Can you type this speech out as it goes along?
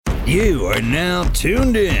You are now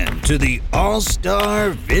tuned in to the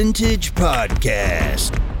All-Star Vintage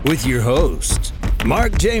Podcast with your hosts,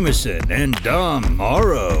 Mark Jameson and Dom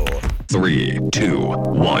Morrow. 3, 2,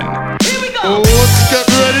 1. Here we go! Let's get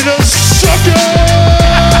ready to suck it!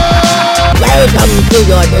 Welcome to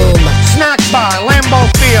your doom. Snack bar, Lambeau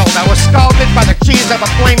Field. I was scalded by the cheese of a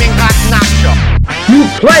flaming hot nacho. You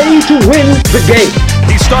play to win the game.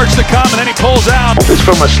 He starts to come and then he pulls out. It's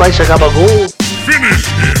from a slice of gabagool. Finish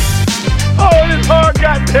him! Oh, this hard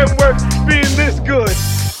goddamn work being this good.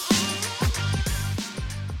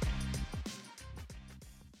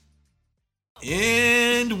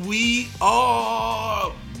 And we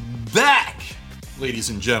are back, ladies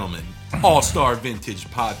and gentlemen. All-Star Vintage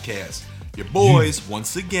Podcast. Your boys,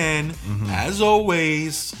 once again, as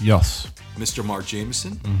always. Yes. Mr. Mark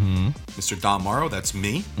Jameson. Mr. Dom Morrow, that's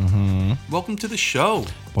me. Welcome to the show.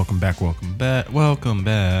 Welcome back. Welcome back. Welcome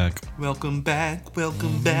back. Welcome back.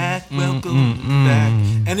 Welcome back. Welcome back.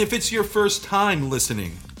 And if it's your first time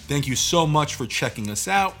listening, thank you so much for checking us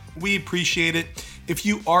out. We appreciate it. If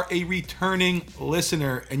you are a returning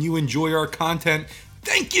listener and you enjoy our content,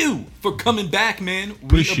 thank you for coming back, man.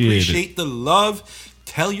 We appreciate the love.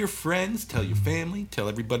 Tell your friends, tell your family, tell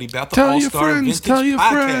everybody about the All-Star Vintage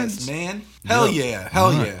Podcast, man. Hell yeah,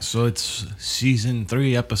 hell yeah. So it's season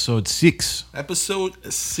 3, episode 6.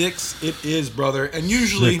 Episode 6 it is, brother. And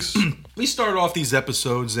usually we start off these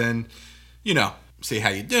episodes and, you know, say how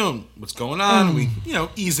you doing, what's going on. We,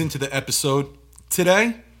 ease into the episode.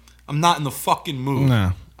 Today, I'm not in the fucking mood.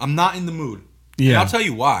 No. I'm not in the mood. Yeah. And I'll tell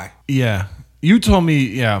you why. Yeah. You told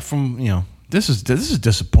me, this is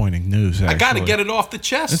disappointing news, actually. I got to get it off the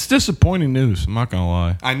chest. It's disappointing news, I'm not going to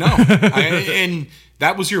lie. I know. And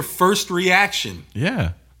that was your first reaction.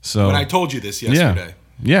 Yeah. So when I told you this yesterday.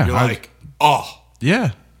 Yeah. You're like, oh.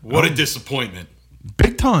 Yeah. What a disappointment.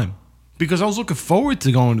 Big time. Because I was looking forward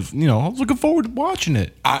to watching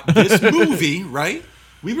it. This movie, right?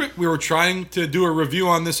 We were trying to do a review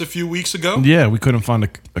on this a few weeks ago. Yeah, we couldn't find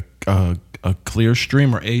a clear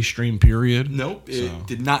stream or a stream period. Nope, it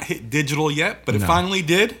did not hit digital yet, but it finally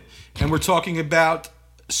did. And we're talking about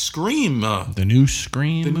Scream. The new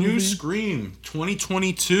Scream movie? New Scream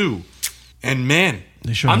 2022. And man,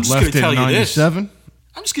 I'm just going to tell you this. I'm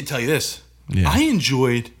just going to tell you this. Yeah. I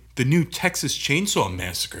enjoyed the new Texas Chainsaw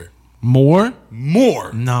Massacre. More?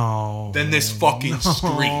 No. Than this fucking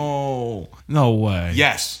Scream. No way.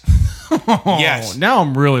 Yes. Yes. Now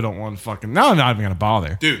I really don't want to fucking... Now I'm not even going to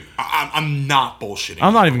bother. Dude, I'm not bullshitting.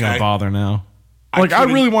 I'm not even going to bother now. I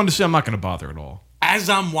really wanted to say I'm not going to bother at all. As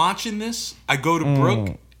I'm watching this, I go to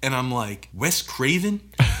Brooke and I'm like, Wes Craven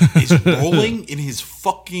is rolling in his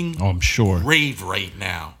fucking grave right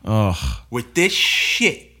now. Ugh. With this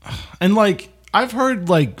shit. And I've heard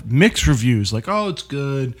mixed reviews, it's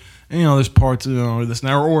good. And, there's parts of this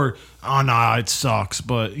now, or oh no, it sucks.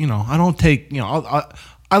 But I don't take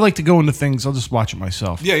I like to go into things. I'll just watch it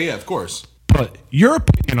myself. Yeah, of course. But your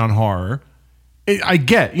opinion on horror, I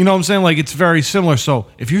get. You know what I'm saying? It's very similar. So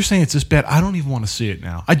if you're saying it's this bad, I don't even want to see it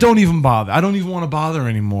now. I don't even bother. I don't even want to bother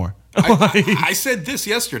anymore. I said this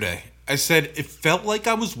yesterday. I said it felt like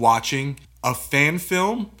I was watching a fan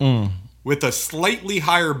film with a slightly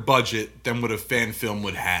higher budget than what a fan film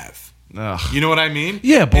would have. Ugh. You know what I mean?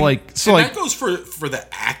 Yeah, but that goes for the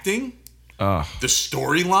acting, the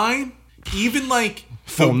storyline, even the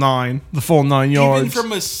full 9 yards. Even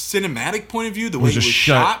from a cinematic point of view, the way it was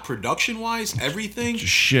shot, production-wise, everything.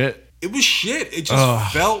 Just shit. It was shit. It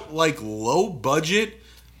just felt like low budget,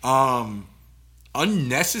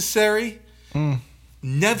 unnecessary.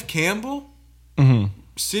 Neve Campbell,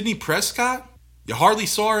 Sidney Prescott. You hardly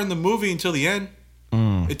saw her in the movie until the end.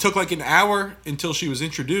 It took an hour until she was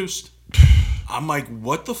introduced. I'm like,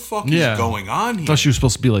 what the fuck is going on here? I thought she was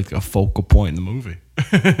supposed to be a focal point in the movie.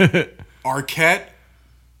 Arquette,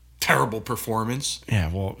 terrible performance. Yeah,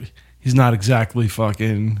 well, he's not exactly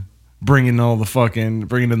fucking bringing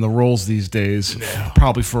in the roles these days. No.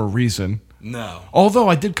 Probably for a reason. No. Although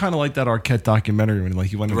I did kind of like that Arquette documentary when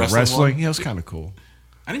he went into wrestling. Yeah, it was kind of cool.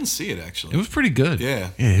 I didn't see it actually. It was pretty good.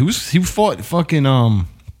 Yeah. Yeah, he fought fucking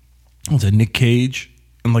was it Nick Cage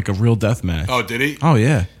in a real death match. Oh, did he? Oh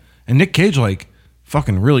yeah. And Nick Cage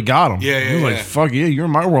fucking really got him. Yeah. He was fuck yeah, you're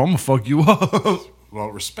in my world, I'm gonna fuck you up. Well,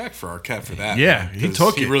 respect for Arquette for that. Yeah, he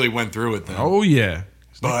took it. He really went through it then. Oh yeah.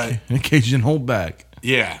 But Nick Cage didn't hold back.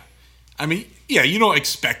 Yeah. I mean, yeah, you don't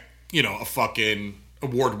expect, a fucking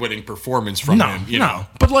award-winning performance from him, you know.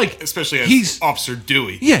 But especially as Officer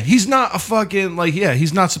Dewey. Yeah, he's not a fucking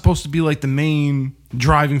he's not supposed to be the main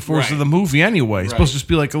driving force of the movie anyway. He's supposed to just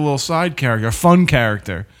be a little side character, a fun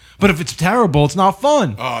character. But if it's terrible, it's not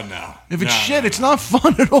fun. Oh, no. If it's shit, it's not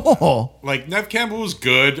fun at all. Like, Neve Campbell was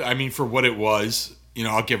good. I mean, for what it was,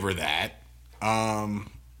 I'll give her that.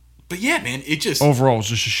 But yeah, man, it just... Overall, it's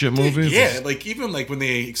just a shit movie? Yeah, like, even like when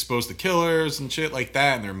they exposed the killers and shit like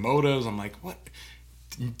that and their motives, I'm like, what?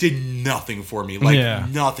 Did nothing for me.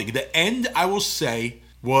 Like, nothing. The end, I will say,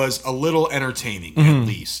 was a little entertaining, at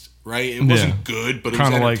least. Right? It wasn't good, but it was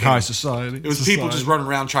kind of like high society. society. It was people just running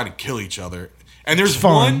around trying to kill each other. And there's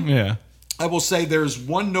fun. one... I will say there's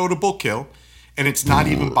one notable kill, and it's not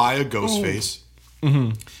even by a ghost face.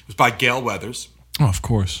 It was by Gale Weathers. Oh, of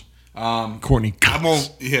course. Courtney. I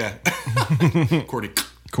won't. Yeah.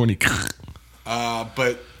 Courtney.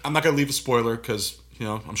 But I'm not gonna leave a spoiler because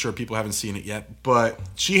I'm sure people haven't seen it yet. But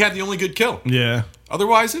she had the only good kill. Yeah.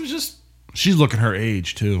 Otherwise, it was just. She's looking her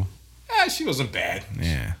age too. She wasn't bad.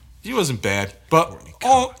 Yeah. She wasn't bad. But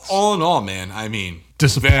all in all, man, I mean,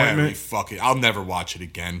 disappointment. Very fucking. I'll never watch it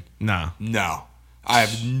again. Nah. No. I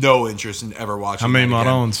have no interest in ever watching. How many that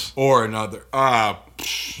again. Maroons? Or another.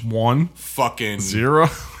 One. Fucking 0.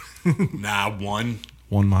 Nah, one.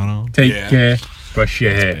 One Maroon. Take care. Brush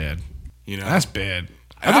your hair. That's bad.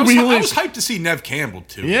 I was hyped to see Neve Campbell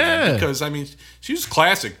too. Yeah. Man, because I mean, she was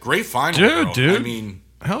classic, great final girl. Dude. I mean,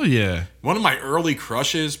 hell yeah. One of my early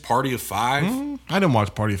crushes, Party of Five. I didn't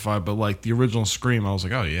watch Party of Five, but like the original Scream, I was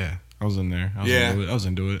like, oh yeah, I was in there. I was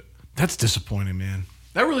into it. That's disappointing, man.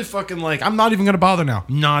 That really fucking like. I'm not even gonna bother now.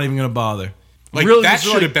 Not even gonna bother. Like really, that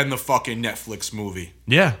should have been the fucking Netflix movie.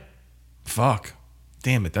 Yeah. Fuck.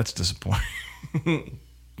 Damn it. That's disappointing.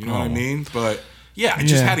 You know what I mean? But. Yeah, I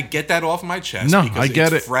just had to get that off my chest. No, because I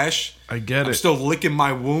get it's it. fresh. I get it. I'm still licking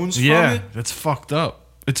my wounds from it. Yeah, that's fucked up.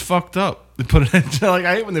 It's fucked up. They put it like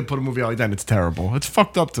I hate when they put a movie out like that and it's terrible. It's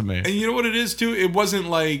fucked up to me. And you know what it is too? It wasn't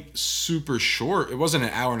like super short. It wasn't an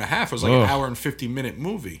hour and a half. It was like an hour and 50-minute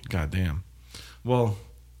movie. God damn. Well,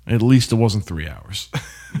 at least it wasn't 3 hours.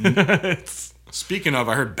 Speaking of,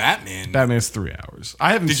 I heard Batman. Batman's 3 hours.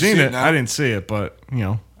 I haven't seen it. I didn't see it, but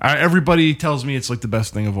everybody tells me it's like the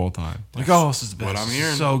best thing of all time. Like, oh, this is the best. What I'm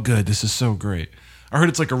hearing. So good. This is so great. I heard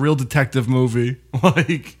it's like a real detective movie.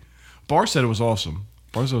 Like, Barr said it was awesome.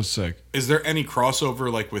 Barr said it was sick. Is there any crossover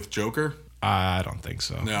like with Joker? I don't think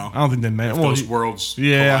so. No, I don't think they meant those worlds.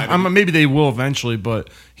 Yeah, maybe they will eventually, but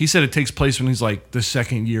he said it takes place when he's like the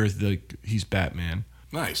second year he's Batman.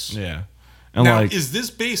 Nice. Yeah. And now, like, is this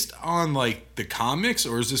based on like the comics,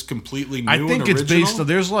 or is this completely new? I think and it's original? based on.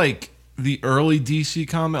 There's like the early DC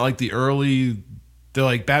comic, like they're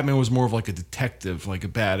like Batman was more of like a detective, like a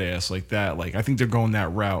badass, like that. Like I think they're going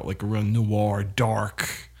that route, like a real noir, dark,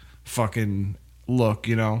 fucking look.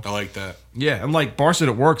 I like that. Yeah, and like Barr said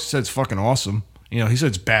it works. He said it's fucking awesome. He said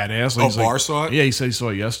it's badass. Like, Barr saw it. Yeah, he said he saw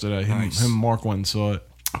it yesterday. Nice. Him and Mark went and saw it.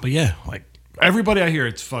 But yeah, like. Everybody I hear,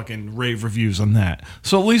 it's fucking rave reviews on that.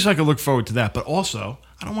 So at least I can look forward to that. But also,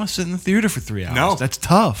 I don't want to sit in the theater for 3 hours. No. That's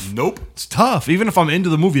tough. Nope. It's tough. Even if I'm into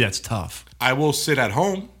the movie, that's tough. I will sit at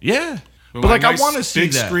home. Yeah. With But my like, I nice want to see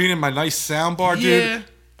big that. screen and my nice sound bar, dude. Yeah.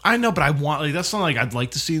 I know, but I want, like, that's something like I'd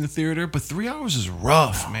like to see in the theater. But 3 hours is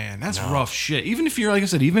rough, man. That's rough shit. Even if you're, like I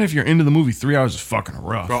said, even if you're into the movie, 3 hours is fucking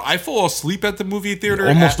rough. Bro, I fall asleep at the movie theater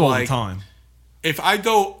Almost at, all like, the time. If I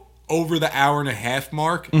go over the hour and a half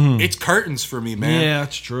mark, it's curtains for me, man. Yeah,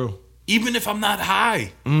 that's true. Even if I'm not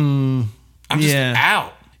high, I'm just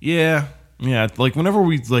out. Yeah. Yeah, like whenever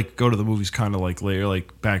we like go to the movies kind of like later,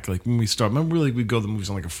 like back like when we start, remember we'd go to the movies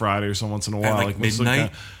on like a Friday or something once in a while. At like when it's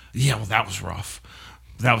midnight? Yeah, well that was rough.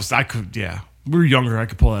 We were younger, I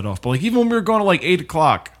could pull that off. But like even when we were going to like 8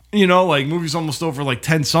 o'clock, like movies almost over like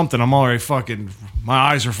 10 something, I'm already fucking, my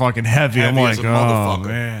eyes are fucking heavy. I'm as like, a oh motherfucker.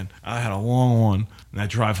 man, I had a long one. And I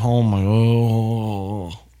drive home, like,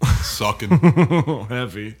 oh. Sucking.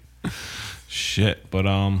 Heavy. Shit, but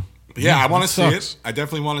yeah, I want to see sucks. it. I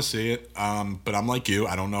definitely want to see it. But I'm like you.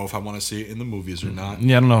 I don't know if I want to see it in the movies or not.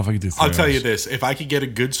 Yeah, I don't know if I could do 3 I'll tell hours. you this: if I could get a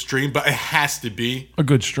good stream, but it has to be A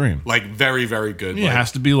good stream. like very, very good. Yeah, it like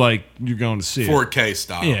has to be like you're going to see it. 4K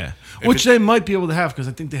style. Yeah, If which it's- they might be able to have because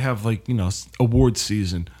I think they have like award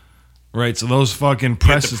season, right? So those fucking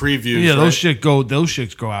press previews, yeah, those right?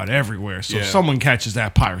 shits go out everywhere. So Yeah. if someone catches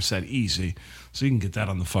that pirate set easy, so you can get that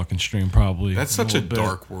on the fucking stream probably. That's such a little bit.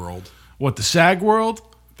 dark world. What, the SAG world?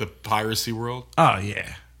 The piracy world. Oh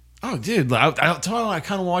yeah. Oh dude, I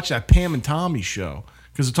kind of watched that Pam and Tommy show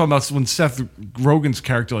because they're talking about when Seth Rogen's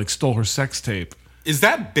character like stole her sex tape. Is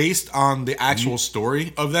that based on the actual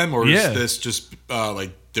story of them, or Yeah. is this just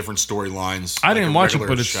like different storylines? I like didn't a watch it, regular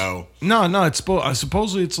but it's show. no. It's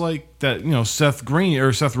supposedly it's like that. Seth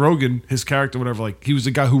Rogen, his character, whatever. Like he was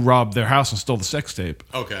the guy who robbed their house and stole the sex tape.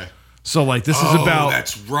 Okay. So like this is about.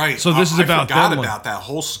 That's right. So this is about I forgot them, like- about that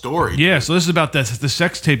whole story. Yeah, so this is about the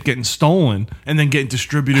sex tape getting stolen and then getting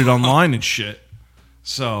distributed online and shit.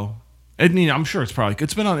 So, I'm sure it's on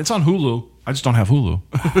Hulu. I just don't have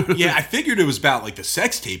Hulu. Yeah, I figured it was about like the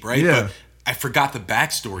sex tape, right? Yeah. But I forgot the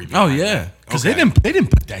backstory. Oh behind yeah, it. because Okay. they didn't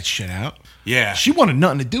put that shit out. Yeah. She wanted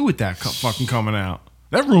nothing to do with that fucking coming out.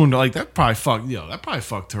 That ruined that probably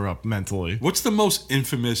fucked her up mentally. What's the most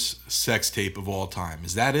infamous sex tape of all time?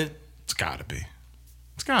 Is that it? It's gotta be.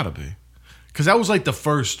 Because that was like the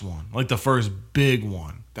first one, like the first big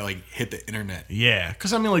one. That like hit the internet. Yeah,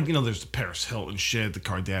 because I mean, like, there's the Paris Hilton shit, the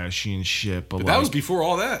Kardashian shit, but That was before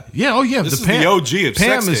all that. Yeah, oh yeah. This is the OG of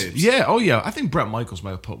Pam sex tapes. Yeah, oh yeah. I think Bret Michaels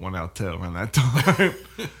might have put one out too around that time.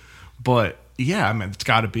 But yeah, I mean, it's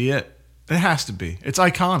got to be it. It has to be. It's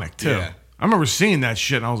iconic too. Yeah. I remember seing that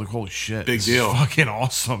shit and I was like, holy shit. Big this deal. is fucking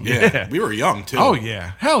awesome. Yeah. Yeah. We were young too. Oh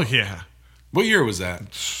yeah. Hell yeah. What year was that?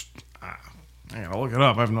 I gotta look it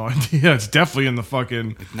up. I have no idea. It's definitely in the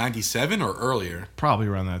fucking. Like 97 or earlier? Probably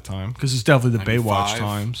around that time. Because it's definitely the 95? Baywatch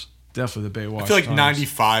times. Definitely the Baywatch I feel like times.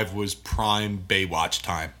 95 was prime Baywatch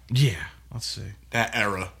time. Yeah. Let's see. That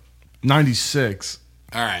era. 96.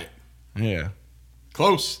 All right. Yeah.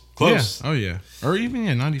 Close. Yeah. Oh yeah. Or even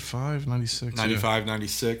 95, 96. 95,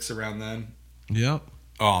 96, around then. Yeah. Yep.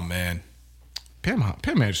 Oh, man. Pam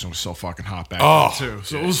Anderson was so fucking hot back Oh, then too.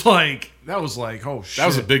 So it was like oh shit. That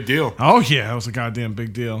was a big deal. Oh yeah, that was a goddamn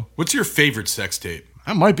big deal. What's your favorite sex tape?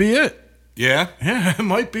 That might be it. Yeah? Yeah, it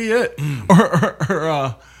might be it.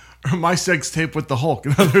 Or my sex tape with the Hulk.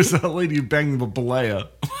 There's that lady who banged the Balea.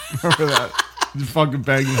 Remember that? Fucking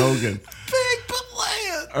banging Hogan. Big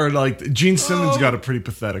Balea. Or like Gene Simmons got a pretty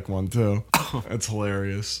pathetic one too. That's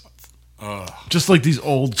hilarious. Just like these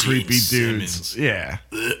old creepy dudes. Simmons. Yeah.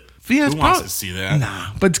 Yeah, Who wants to see that?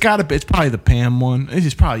 Nah, but it's probably the Pam one.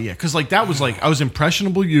 It's probably, yeah, because like that was like I was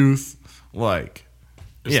impressionable youth, like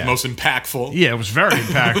It's the most impactful. yeah, it was very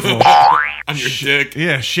impactful. On your dick.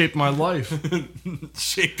 Yeah, shaped my life,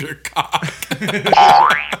 Shake your cock.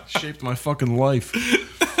 shaped my fucking life.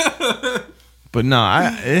 But no,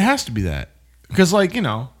 it has to be that because like I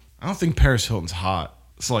don't think Paris Hilton's hot,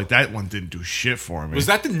 so like that one didn't do shit for me. Was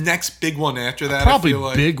that the next big one after that? Probably I feel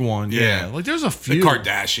like? big one? Yeah. Yeah. Like there's a The few. Kim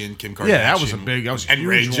Kardashian. Yeah, that was a big. That was a and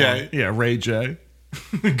Ray huge J. one. Yeah, Ray J.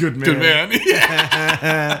 Good man. Good man.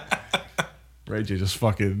 Yeah. Ray J just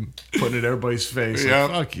fucking putting it in everybody's face. Yeah.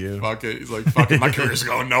 Like, fuck you. Fuck it. He's like, fuck it. My career's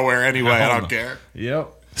going nowhere anyway. I don't care.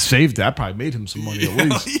 Yep. Saved that. Probably made him some money at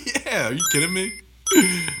least. Yeah. Are you kidding me?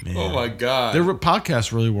 Oh my God. Their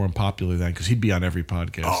podcasts really weren't popular then because he'd be on every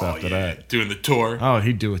podcast after yeah. that. Doing the tour. Oh,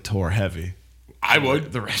 he'd do a tour heavy. I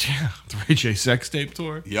would. The Ray J sex tape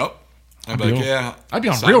tour. Yep. I'd be like, yeah. I'd be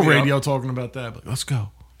on sign real me up. radio talking about that. But let's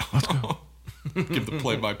go. Let's go. Give the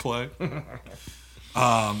play-by-play.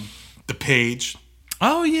 The Page.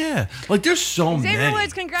 Oh yeah, like there's so Xavier many.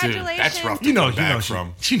 Woods, congratulations. Dude, that's rough to You know, come back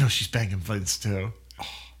from. she knows she's banging Vince too.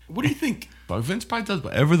 What do you think? But Vince probably does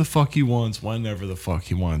whatever the fuck he wants, whenever the fuck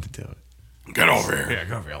he wanted to do it. Get over here. Yeah,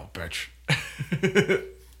 go over here, little bitch.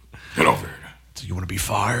 Get over here. So you want to be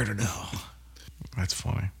fired or no? That's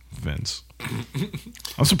funny, Vince.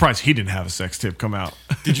 I'm surprised he didn't have a sex tape come out.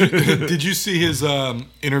 Did you see his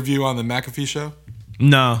interview on the McAfee show?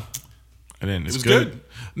 No, I didn't. It's was good.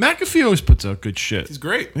 McAfee always puts out good shit. He's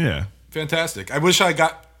great. Yeah. Fantastic. I wish I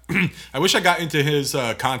got into his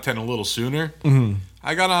content a little sooner. Mm-hmm.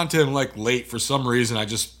 I got onto him like late for some reason. I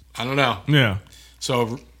don't know. Yeah.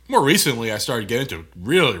 So more recently, I started getting into it.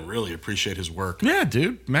 Really, really appreciate his work. Yeah,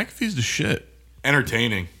 dude. McAfee's the shit.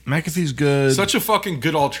 Entertaining. McAfee's good. Such a fucking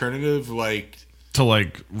good alternative. Like to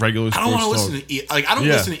like regular I sports don't want to talk. listen to I don't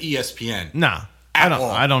listen to ESPN. Nah. At all.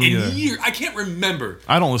 I don't in either. Year, I can't remember.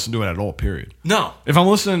 I don't listen to it at all, period. No. If I'm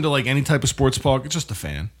listening to like any type of sports talk, it's just the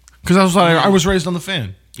Fan. Because I was raised on the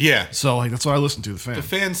Fan. Yeah. So like that's what I listen to, the Fan. The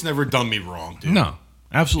Fan's never done me wrong, dude. No.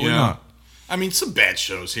 Absolutely You know? not. I mean, some bad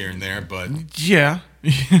shows here and there, but Yeah.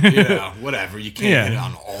 yeah, whatever. You can't Yeah. hit it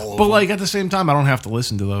on all of But them. like at the same time, I don't have to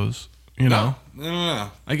listen to those. You know?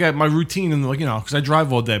 No. I got my routine and like, because I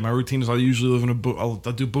drive all day. My routine is I usually live in I'll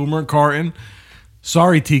do Boomer and Carton.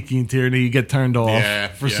 Sorry, Tiki and Tierney, you get turned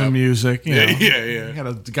off for some music. You know.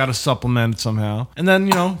 Yeah. Gotta supplement it somehow. And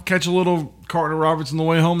then, catch a little Carton and Roberts on the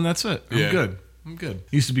way home, and that's it. I'm good.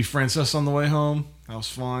 Used to be Frances on the way home. That was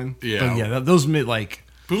fine. Yeah. But yeah, those like...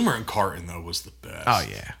 Boomer and Carton, though, was the best. Oh,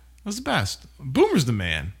 yeah. That was the best. Boomer's the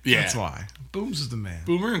man. Yeah. That's why. Booms is the man.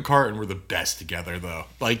 Boomer and Carton were the best together, though.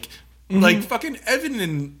 Like fucking Evan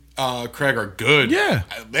and Craig are good. Yeah.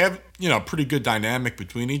 They have, pretty good dynamic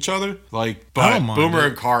between each other. Like, I but don't mind Boomer it.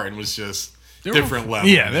 and Carton was just, different level.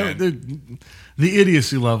 Yeah, the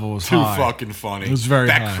idiocy level was too high. fucking funny. It was very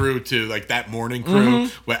that high. crew too, like that morning crew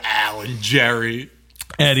with Al and Jerry,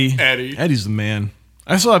 Eddie. Eddie. Eddie's the man.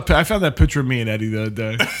 I found that picture of me and Eddie the other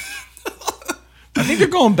day. I think they're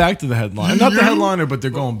going back to the headline. Not the headliner, but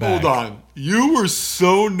they're going back. Hold on, you were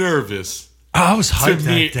so nervous. I was hyped to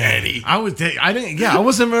that meet day. Eddie. I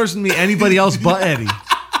wasn't nervous to meet anybody else but Eddie.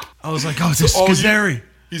 I was like, oh, this is Scazzeri.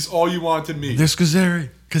 He's all you want to meet. There's Scazzeri.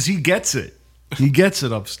 Because he gets it. He gets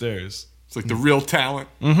it upstairs. It's like the real talent.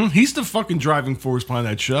 Mm-hmm. He's the fucking driving force behind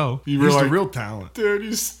that show. He's the real talent. Dude,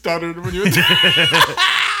 you stuttered when you were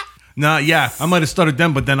Nah, yeah. I might have stuttered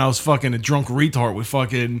then, but then I was fucking a drunk retard with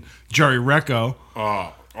fucking Jerry Recco.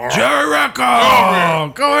 Jerry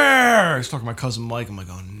Recco! Go here! He's talking to my cousin Mike. I'm like,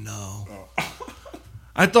 oh, no.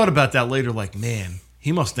 I thought about that later, like, man,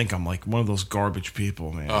 he must think I'm like one of those garbage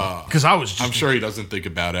people, man. Because I was just... I'm sure he doesn't think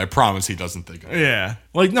about it. I promise he doesn't think about it. Yeah.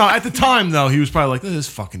 Like, no, at the time, though, he was probably like, this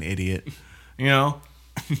fucking idiot. You know?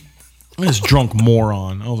 This drunk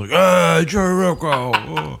moron. I was like, Jerry Recco.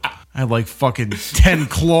 Oh. I had like fucking 10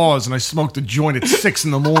 claws and I smoked a joint at 6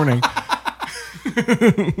 in the morning.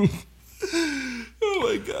 Oh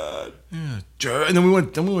my God. Yeah. And then we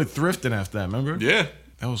went thrifting after that, remember? Yeah.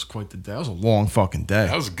 That was quite the day. That was a long fucking day.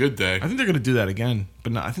 That was a good day. I think they're going to do that again.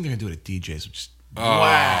 But no, I think they're going to do it at DJ's, which is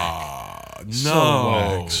whack.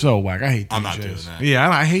 No. So whack. I hate DJs. I'm not doing that. Yeah,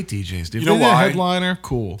 I hate DJs, dude. You know If they're why? a headliner,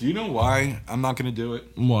 cool. Do you know why I'm not going to do it?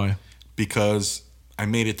 Why? Because I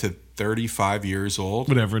made it to 35 years old.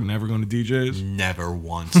 Whatever, never going to DJs. Never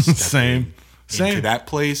once Same. into that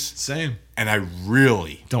place. Same. And I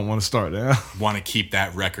really Don't want to start now. want to keep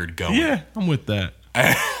that record going. Yeah, I'm with that.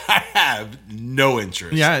 I have no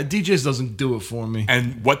interest. Yeah, DJs doesn't do it for me.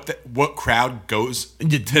 And what crowd goes to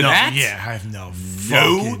No, that? Yeah, I have no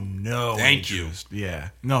Thank interest. Yeah,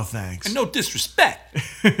 no thanks. And no disrespect.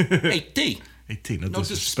 Hey, T. No disrespect.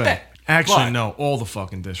 disrespect. Actually, But- no, all the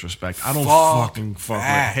fucking disrespect. I don't Fuck fuck with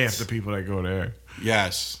that. half the people that go there.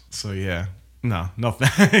 Yes. So yeah, no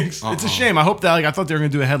thanks. It's a shame. I hope that I thought they were gonna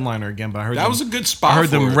do a headliner again, but I heard That was a good spot I heard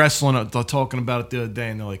for them it. wrestling, talking about it the other day,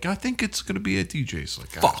 and they're like, I think it's gonna be at DJ's. Like,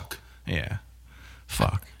 Fuck. Yeah,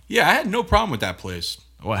 fuck. Yeah, I had no problem with that place.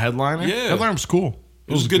 What, headliner? Yeah. Headliner was cool.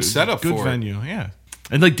 It was a good setup good for it. venue. Yeah,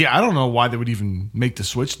 and like I don't know why they would even make the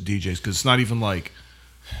switch to DJs because it's not even like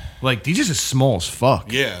DJs is small as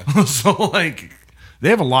fuck. Yeah. So like they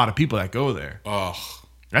have a lot of people that go there. Ugh.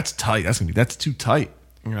 That's tight. That's too tight.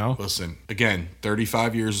 You know. Listen, again,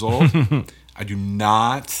 35 years old. I do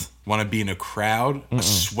not want to be in a crowd, a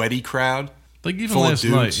sweaty crowd. Like even full of last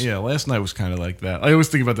night. dudes. Yeah, last night was kind of like that. I always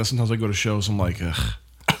think about that. Sometimes I go to shows. I'm like, ugh.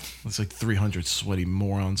 It's like 300 sweaty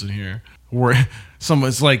morons in here.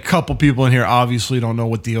 It's like a couple people in here obviously don't know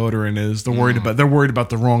what deodorant is. They're worried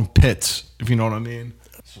about the wrong pits, if you know what I mean.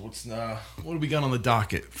 So what do we got on the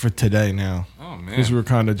docket for today now? Oh man. Because we were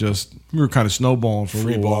kind of snowballing for a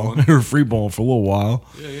little while. Freeballing. We were freeballing for a little while.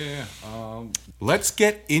 Yeah. Let's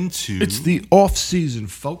get into It's the off season,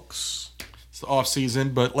 folks. the off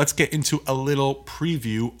season, but let's get into a little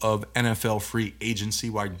preview of NFL free agency.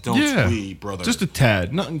 Why don't we, brother? Just a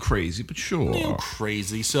tad, nothing crazy, but sure. Nothing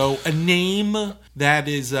crazy. So a name that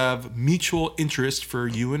is of mutual interest for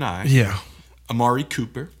you and I. Yeah. Amari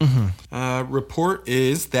Cooper. Report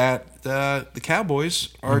is that the Cowboys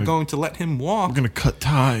are going to let him walk. We're gonna cut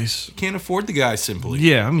ties. Can't afford the guy simply.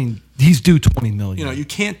 Yeah, I mean he's due $20 million. You know, you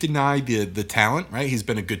can't deny the talent, right? He's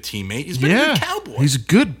been a good teammate. He's been a good Cowboy. He's a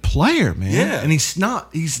good player, man. Yeah. And he's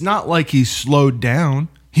not like he's slowed down.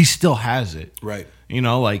 He still has it. right. You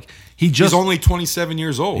know, like He's only 27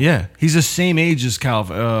 years old. Yeah. He's the same age as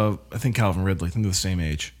Calvin. I think Calvin Ridley. I think they're the same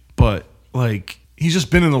age. But like he's just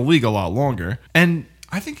been in the league a lot longer. And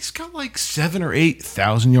I think he's got like 7,000 or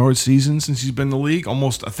 8,000 yard seasons since he's been in the league.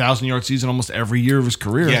 Almost 1,000 yard season almost every year of his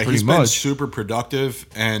career. Yeah, pretty he's much. been super productive,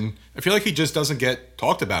 and I feel like he just doesn't get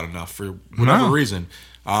talked about enough for whatever reason.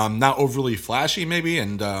 Not overly flashy, maybe,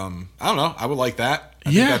 and I don't know. I would like that.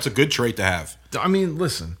 I think that's a good trait to have. I mean,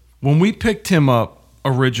 listen, when we picked him up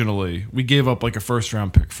originally, we gave up like a first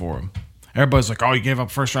round pick for him. Everybody's like, oh, you gave up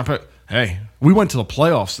a first round pick? Hey, we went to the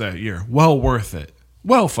playoffs that year. Well worth it.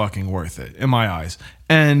 Well fucking worth it in my eyes.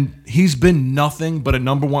 And he's been nothing but a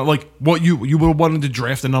number one. Like what you would have wanted to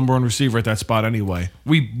draft a number one receiver at that spot anyway.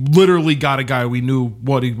 We literally got a guy we knew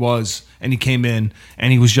what he was, and he came in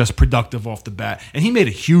and he was just productive off the bat. And he made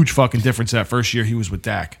a huge fucking difference that first year he was with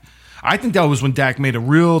Dak. I think that was when Dak made a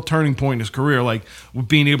real turning point in his career, like with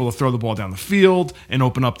being able to throw the ball down the field and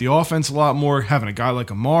open up the offense a lot more. Having a guy like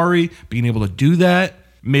Amari, being able to do that,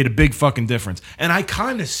 made a big fucking difference. And I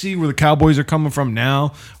kind of see where the Cowboys are coming from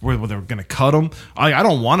now, where they're going to cut him. I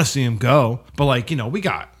don't want to see him go, but like, you know, we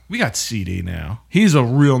got We got CD now. He's a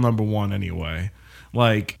real number one anyway.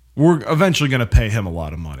 Like, we're eventually going to pay him a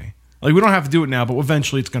lot of money. Like, we don't have to do it now, but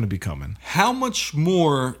eventually it's going to be coming. How much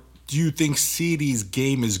more do you think CD's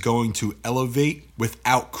game is going to elevate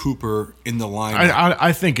without Cooper in the lineup?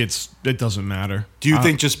 I think it doesn't matter. Do you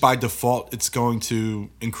think just by default it's going to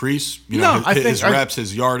increase? His reps,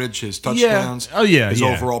 his yardage, his touchdowns, his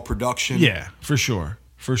overall production. Yeah, for sure.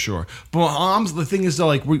 But the thing is, though,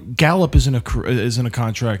 like Gallup is in a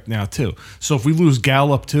contract now too. So if we lose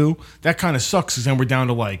Gallup too, that kind of sucks. Because then we're down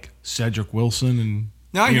to like Cedric Wilson and.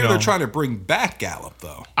 Now I hear they're trying to bring back Gallup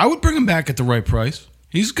though. I would bring him back at the right price.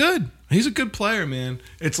 He's good. He's a good player, man.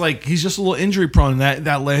 It's like he's just a little injury prone.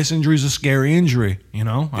 That last injury is a scary injury.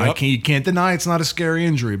 Yep. You can't deny it's not a scary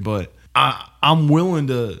injury, but I'm willing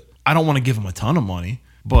to. I don't want to give him a ton of money,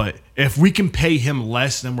 but if we can pay him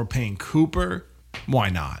less than we're paying Cooper, why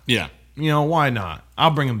not? Yeah. Why not?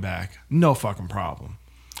 I'll bring him back. No fucking problem.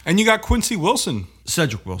 And you got Quincy Wilson.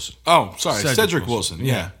 Cedric Wilson. Oh, sorry. Cedric Wilson.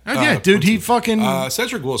 Yeah. Dude, he fucking.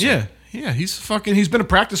 Cedric Wilson. Yeah, he's been a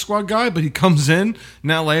practice squad guy, but he comes in.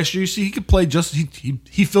 Now, last year, you see, he could play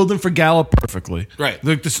he filled in for Gallup perfectly. Right.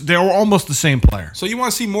 They were almost the same player. So you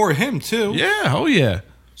want to see more of him, too. Yeah, oh yeah.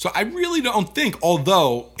 So I really don't think,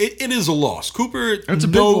 although it is a loss. Cooper, that's a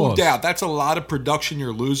big loss. Doubt. That's a lot of production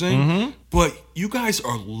you're losing. Mm-hmm. But you guys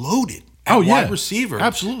are loaded at wide receiver.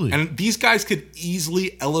 Absolutely. And these guys could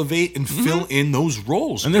easily elevate and fill in those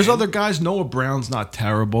roles. And there's other guys. Noah Brown's not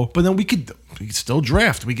terrible. But then we could still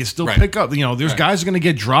draft. We could still pick up. There's guys are going to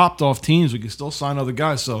get dropped off teams. We can still sign other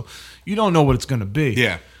guys. So you don't know what it's going to be.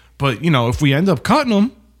 Yeah. But, if we end up cutting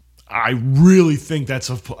them, I really think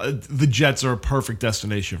the Jets are a perfect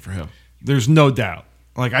destination for him. There's no doubt.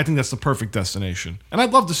 Like, I think that's the perfect destination. And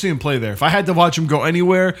I'd love to see him play there. If I had to watch him go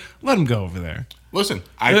anywhere, let him go over there. Listen,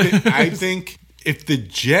 I think if the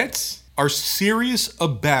Jets are serious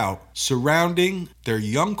about surrounding their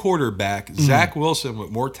young quarterback, Zach Wilson, with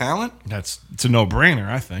more talent, it's a no-brainer,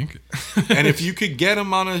 I think. And if you could get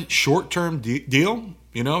him on a short-term deal,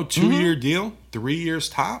 2-year deal, 3 years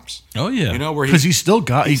tops. Oh yeah, where because he's still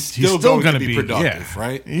going to be productive,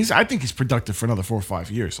 right? I think he's productive for another 4 or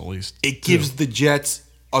 5 years at least. It gives the Jets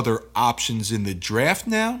other options in the draft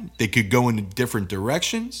now. They could go in different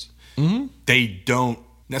directions. Mm-hmm. They don't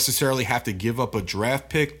necessarily have to give up a draft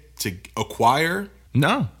pick to acquire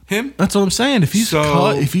him. That's what I'm saying. If he's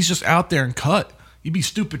just out there and cut, you'd be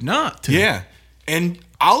stupid not to. Yeah, and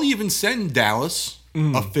I'll even send Dallas a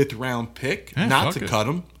 5th round pick not to cut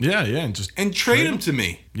him. Yeah, and trade him to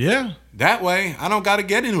me. Yeah, that way I don't got to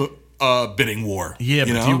get into a bidding war. Yeah,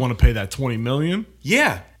 but do you want to pay that $20 million?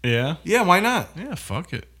 Yeah. Why not? Yeah,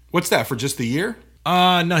 fuck it. What's that for? Just the year?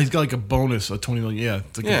 No, he's got like a bonus, a $20 million. Yeah,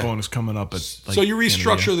 it's like a bonus coming up. So you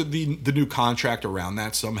restructure the new contract around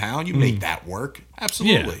that somehow, and you make that work.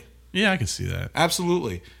 Absolutely. Yeah, I can see that.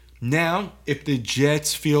 Absolutely. Now, if the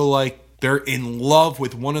Jets feel like they're in love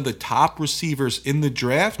with one of the top receivers in the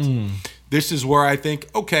draft, this is where I think,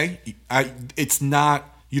 okay, it's not.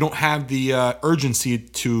 You don't have the urgency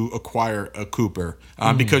to acquire a Cooper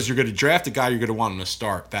because you're going to draft a guy. You're going to want him to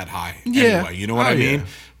start that high anyway. You know what I mean? Yeah.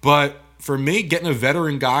 But for me, getting a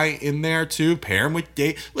veteran guy in there too, pair him with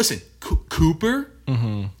Listen, Cooper,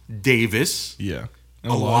 Davis,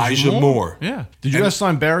 Elijah Moore. Yeah. Did you guys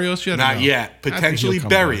sign Barrios yet? Not yet. Potentially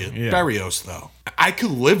Barrios, though. I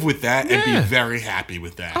could live with that and be very happy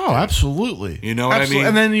with that. Oh, absolutely. You know what I mean?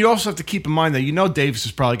 And then you also have to keep in mind that Davis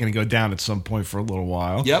is probably going to go down at some point for a little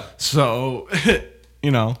while. Yep. So,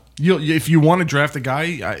 if you want to draft a guy,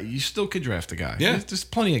 you still could draft a guy. Yeah. There's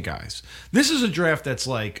plenty of guys. This is a draft that's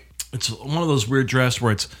like, it's one of those weird drafts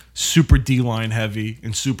where it's super D-line heavy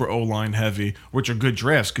and super O-line heavy, which are good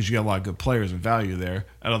drafts because you got a lot of good players and value there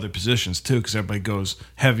at other positions too, because everybody goes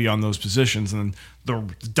heavy on those positions, and the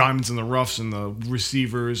diamonds and the roughs and the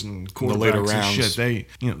receivers and quarterbacks and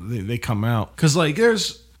shit, they come out because like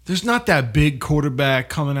there's not that big quarterback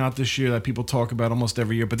coming out this year that people talk about almost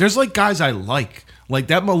every year, but there's like guys I like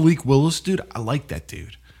that Malik Willis dude. I like that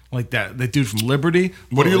dude, like that dude from Liberty.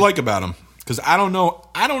 What do you like about him? Because I don't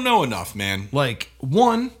know enough, man. Like,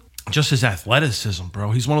 one, just his athleticism,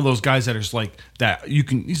 bro. He's one of those guys that is like that.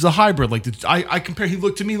 He's a hybrid. Like I compare.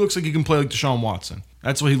 To me, looks like he can play like Deshaun Watson.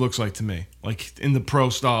 That's what he looks like to me. Like in the pro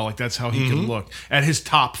style, like that's how he can look. At his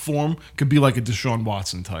top form, could be like a Deshaun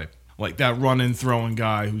Watson type. Like that running, throwing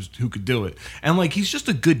guy who could do it. And like he's just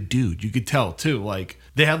a good dude. You could tell too. Like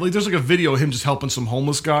they had there's like a video of him just helping some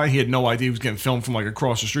homeless guy. He had no idea he was getting filmed from like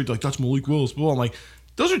across the street. Like that's Malik Willis. I'm like,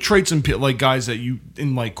 those are traits in like guys that you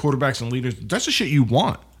in like quarterbacks and leaders. That's the shit you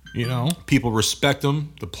want. People respect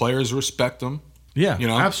him. The players respect him. Yeah,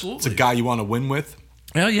 absolutely. It's a guy you want to win with.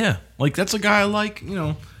 Yeah. Like that's a guy I like.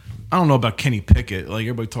 I don't know about Kenny Pickett. Like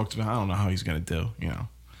everybody talks about, I don't know how he's going to do, you know.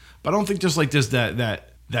 But I don't think just like there's that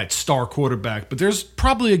star quarterback. But there's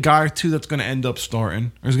probably a guy or two that's going to end up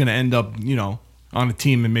starting, or is going to end up, you know, on a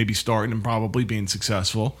team and maybe starting and probably being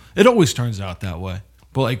successful. It always turns out that way.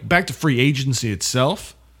 But like back to free agency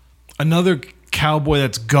itself, another Cowboy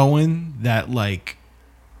that's going that like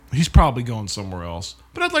he's probably going somewhere else.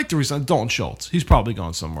 But I'd like to resign Dalton Schultz. He's probably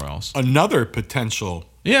going somewhere else. Another potential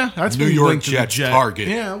that's New York Jets target.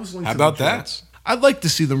 Yeah, I was linked How to the about Jets. that? I'd like to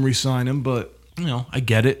see them re-sign him, but you know, I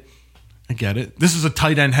get it. This is a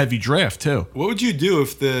tight end heavy draft too. What would you do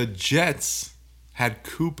if the Jets had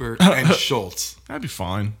Cooper and Schultz? That'd be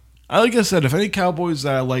fine. Like I said, if any Cowboys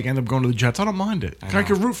that I like end up going to the Jets, I don't mind it. I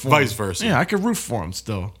could root for them. Vice versa. Yeah, I could root for them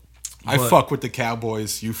still. I fuck with the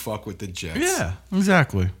Cowboys. You fuck with the Jets. Yeah,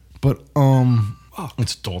 exactly. But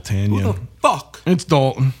it's Dalton. Who the fuck? It's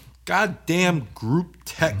Dalton. Goddamn group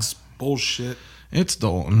text bullshit. It's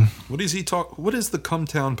Dalton. What is he talk? What is the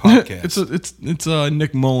Cumtown podcast? it's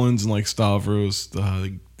Nick Mullins and like Stavros.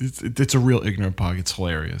 It's a real ignorant podcast. It's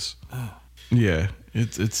hilarious. Yeah,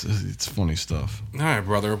 it's funny stuff. All right,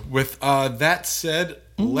 brother. With that said,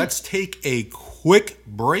 let's take a quick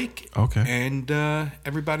break. Okay. And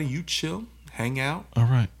everybody, you chill, hang out. All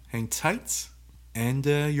right. Hang tight, and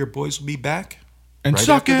your boys will be back. And right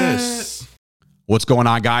suck after it. this. What's going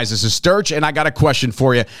on, guys? This is Sturch, and I got a question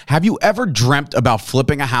for you. Have you ever dreamt about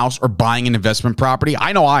flipping a house or buying an investment property?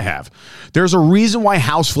 I know I have. There's a reason why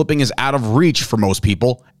house flipping is out of reach for most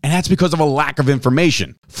people, and that's because of a lack of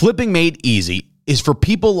information. Flipping Made Easy is for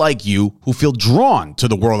people like you who feel drawn to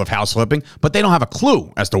the world of house flipping, but they don't have a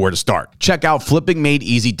clue as to where to start. Check out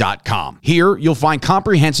flippingmadeeasy.com. Here, you'll find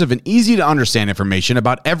comprehensive and easy to understand information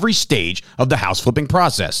about every stage of the house flipping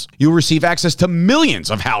process. You'll receive access to millions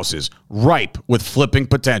of houses ripe with flipping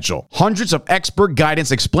potential. Hundreds of expert guidance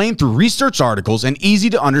explained through research articles and easy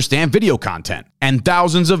to understand video content. And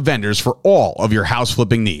thousands of vendors for all of your house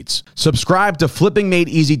flipping needs. Subscribe to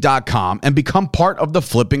flippingmadeeasy.com and become part of the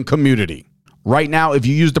flipping community. Right now, if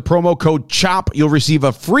you use the promo code CHOP, you'll receive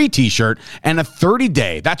a free t-shirt and a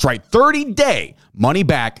 30-day, that's right, 30-day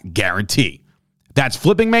money-back guarantee. That's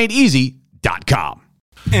flippingmadeeasy.com.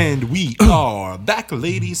 And we are back,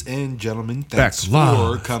 ladies and gentlemen. Thanks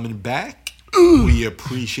for coming back. We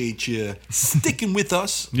appreciate you sticking with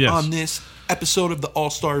us on this episode of the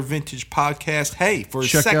All-Star Vintage Podcast. Hey, for a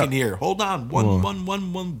second here. Hold on.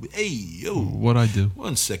 One. Hey, yo. What'd I do?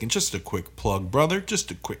 1 second. Just a quick plug, brother.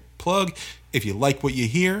 Just a quick plug. If you like what you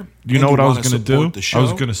hear, you know what I was going to do? I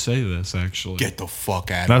was going to say this, actually. Get the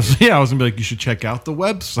fuck out of here. Yeah, I was going to be like, you should check out the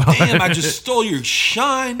website. Damn, I just stole your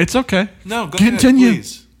shine. It's okay. No, go continue. Ahead,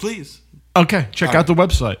 please. Okay, check out the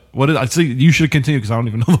website. What is I see? You should continue because I don't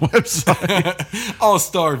even know the website.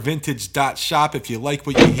 AllStarVintage.shop. If you like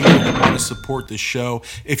what you hear and want to support the show,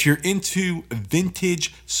 if you're into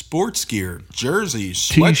vintage sports gear, jerseys,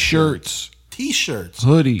 T-shirts,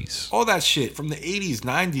 hoodies, all that shit from the 80s,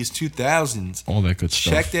 90s, 2000s, all that good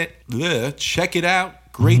stuff. Check it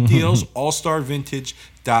out. Great deals.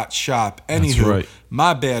 AllStarVintage.shop. Anywho, right.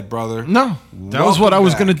 My bad, brother. No, that was what I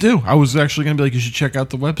was going to do. I was actually going to be like, you should check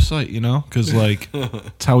out the website, you know, because like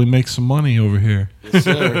it's how we make some money over here. Yes,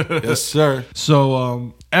 sir. Yes, sir.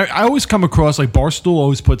 So I always come across like Barstool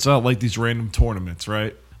always puts out like these random tournaments,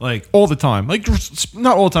 right? Like all the time, like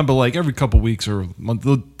not all the time, but like every couple weeks or month,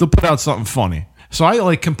 they'll put out something funny. So I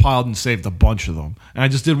like compiled and saved a bunch of them, and I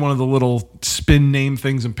just did one of the little spin name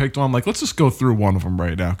things and picked one. I'm like, let's just go through one of them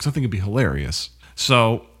right now because I think it'd be hilarious.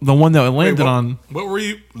 So the one that I landed on. What were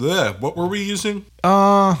you? What were we using?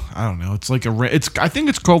 I don't know. It's like I think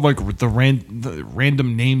it's called like the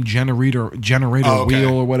random name generator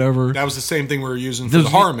wheel or whatever. That was the same thing we were using for the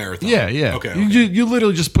horror marathon. Yeah. Okay. You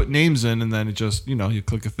literally just put names in, and then it just you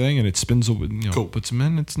click a thing and it spins. Cool. Puts them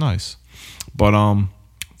in. It's nice. But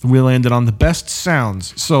we landed on the best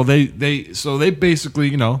sounds. So they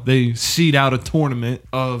basically they seed out a tournament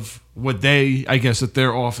of what they, I guess, at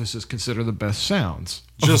their offices consider the best sounds.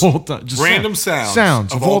 Just random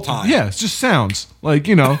sounds of all time. Yeah, it's just sounds. Like,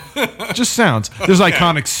 just sounds. There's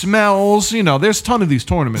iconic smells. There's a ton of these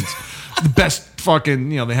tournaments. The best fucking,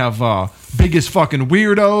 they have biggest fucking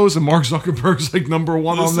weirdos, and Mark Zuckerberg's like number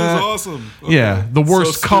one on that. This is awesome. Okay. Yeah, the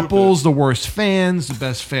worst couples, the worst fans, the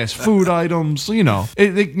best fast food items.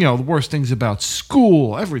 The worst things about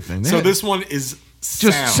school, everything. So this one is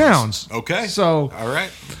just sounds. Okay. So all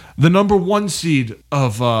right. The number one seed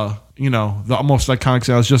of the most iconic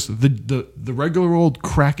sound is just the regular old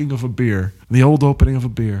cracking of a beer, the old opening of a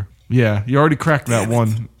beer. Yeah, you already cracked that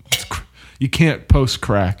one. You can't post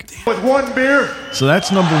crack with one beer. So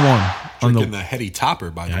that's number one. Drinking the heady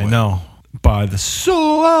topper, by the way. I know. by the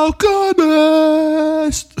Soul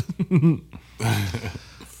Alchemist.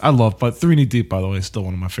 I love, but 3 Knee Deep, by the way, is still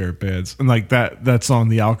one of my favorite bands. And like that song,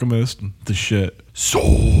 The Alchemist, the shit.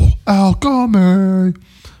 Soul Alchemy.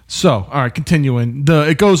 So, all right, continuing.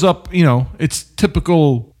 It goes up, it's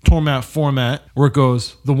typical tournament format where it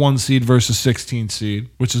goes the 1 seed versus 16 seed,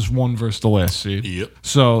 which is 1 versus the last seed. Yep.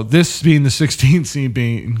 So this being the 16 seed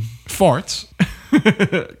being farts.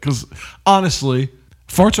 Because honestly,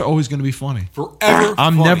 farts are always going to be funny. Forever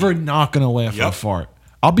I'm funny. never not going to laugh at a fart.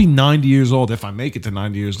 I'll be 90 years old if I make it to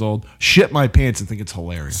 90 years old, shit my pants and think it's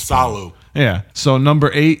hilarious. Salu. Yeah. So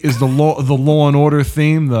number 8 is the Law and Order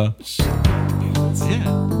theme.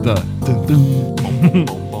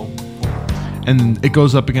 And it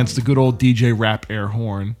goes up against the good old DJ rap air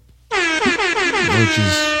horn, which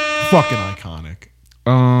is fucking iconic.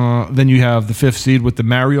 Then you have the 5th seed with the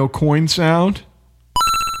Mario coin sound.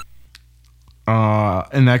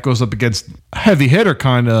 And that goes up against heavy hitter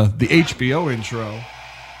kind of the HBO intro.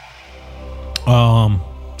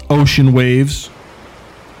 Ocean Waves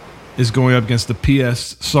is going up against the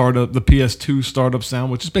PS2 startup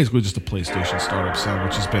sound, which is basically just a PlayStation startup sound,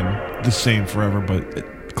 which has been the same forever,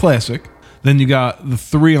 but classic. Then you got the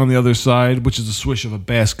 3 on the other side, which is the swish of a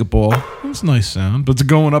basketball. That's a nice sound, but it's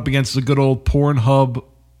going up against the good old Pornhub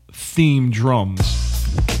theme drums.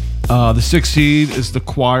 The 6th seed is the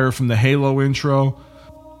choir from the Halo intro.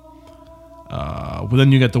 Well,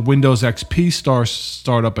 then you got the Windows XP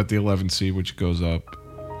startup at the 11th seed, which goes up.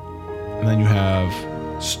 And then you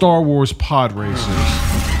have Star Wars Pod Racers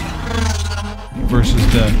versus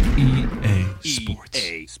the EA Sports.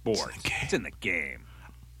 EA Sports. It's in the game.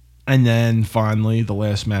 And then finally, the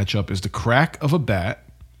last matchup is the crack of a bat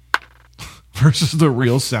versus the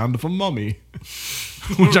real sound of a mummy.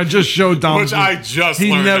 Which I just showed Dom. Which I just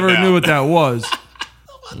He learned never about. knew what that was.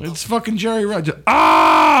 It's fucking Jerry Rogers.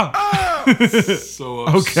 Ah! So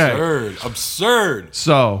absurd. Absurd.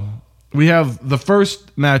 So we have the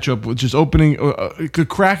first matchup, which is opening the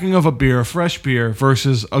cracking of a beer, a fresh beer,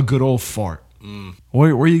 versus a good old fart.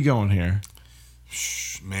 Where are you going here?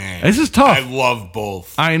 Man. This is tough. I love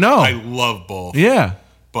both. I know. I love both. Yeah.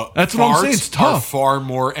 But that's what I'm saying. It's tough. Are far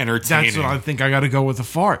more entertaining. That's what I think. I got to go with a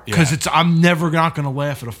fart because I'm never not going to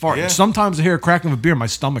laugh at a fart. Yeah. Sometimes I hear a cracking of a beer, my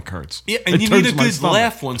stomach hurts. Yeah, and It you turns need a my good stomach.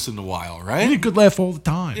 laugh once in a while, right? You need a good laugh all the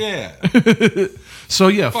time. Yeah. So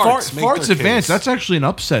yeah, Farts make farts their advance. case. That's actually an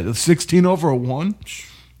upset. A 16 over a 1.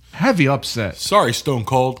 Heavy upset. Sorry, Stone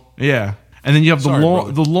Cold. Yeah. And then you have Sorry,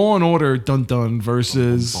 brother. the Law and Order dun dun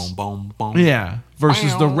versus Boom, boom, boom. yeah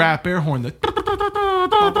versus the rap air horn.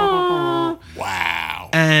 Wow.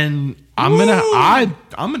 And I'm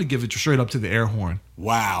gonna give it straight up to the air horn.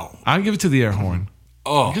 Wow. I'll give it to the air horn.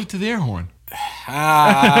 Oh. I'll give it to the air horn.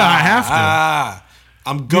 I have to.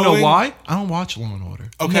 I'm going. You know why? I don't watch Law and Order.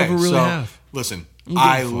 Okay, Never really so, have. Listen, give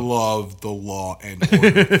I a fuck. love the Law and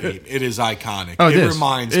Order theme. It is iconic. Oh, it is.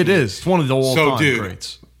 reminds me. It is. It's one of the all-time dude,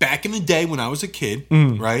 greats. Back in the day when I was a kid,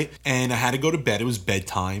 right, and I had to go to bed, it was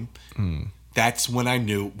bedtime. That's when I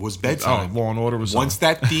knew it was bedtime. Oh, Law and Order was Once on.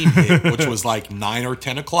 that theme hit, which was like 9 or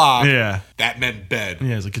 10 o'clock, Yeah. that meant bed.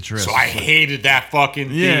 Yeah, it's like get your ass So I to sleep. hated that fucking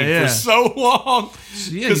theme Yeah. for so long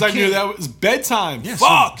yeah, because you I knew can't- that was bedtime. Yeah,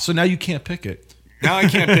 Fuck. so now you can't pick it. Now I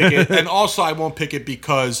can't pick it. And also I won't pick it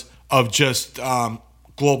because of just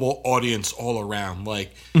global audience all around.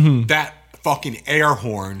 Like that fucking air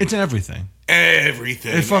horn. It's in everything.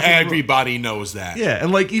 Everything. It fucking- Everybody knows that. Yeah,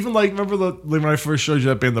 and like even like remember when I first showed you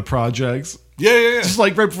that band, The Projects? Yeah. Just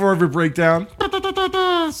like right before every breakdown.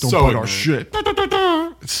 Don't So bite our ignorant. shit.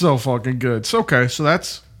 It's so fucking good. So okay, so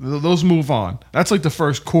those move on. That's like the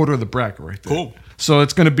first quarter of the bracket right there. Cool. So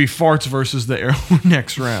it's gonna be farts versus the air horn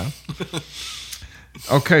next round.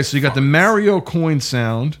 Okay, so you got the Mario coin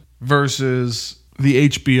sound versus the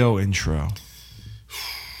HBO intro.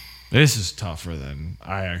 This is tougher than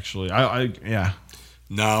I yeah.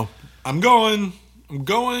 No. I'm going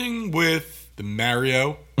with the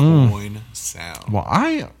Mario coin sound. Well,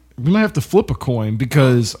 we might have to flip a coin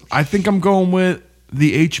because I think I'm going with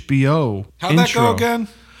the HBO How'd intro. that go again?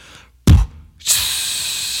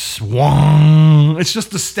 Swung. It's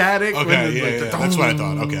just the static. Okay, yeah. That's what I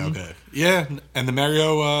thought. Okay. Yeah, and the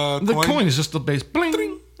Mario The coin is just the bass.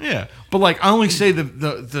 Bling. Yeah, but like I only say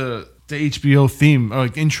the HBO theme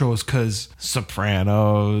like intros because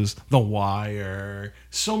Sopranos, The Wire,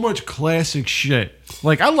 so much classic shit.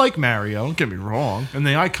 Like I like Mario. Don't get me wrong, and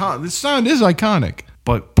the sound is iconic.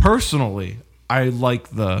 But personally, I like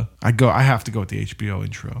I have to go with the HBO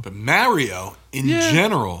intro. But Mario, in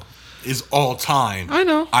general, is all-time I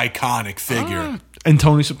know. iconic figure. And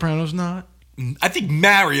Tony Soprano's not. I think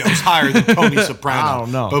Mario's higher than Tony Soprano. I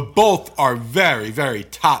don't know. But both are very, very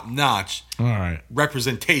top-notch All right.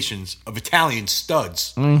 representations of Italian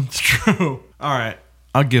studs. It's true. All right.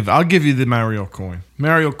 I'll give you the Mario coin.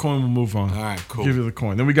 Mario coin will move on. All right, cool. Give you the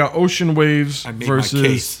coin. Then we got Ocean Waves I made my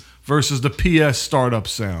case. versus the PS startup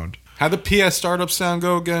sound. How'd the PS startup sound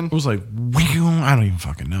go again? It was like, I don't even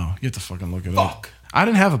fucking know. You have to fucking look it up. Fuck. I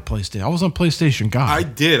didn't have a PlayStation. I was a PlayStation guy. I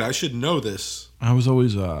did. I should know this. I was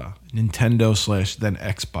always a Nintendo / then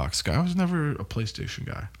Xbox guy. I was never a PlayStation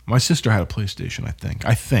guy. My sister had a PlayStation, I think.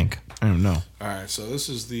 I don't know. All right, so this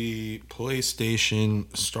is the PlayStation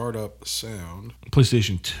startup sound.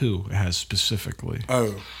 PlayStation 2 it has specifically.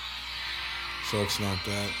 Oh. So it's not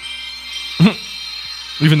that.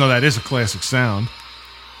 Even though that is a classic sound.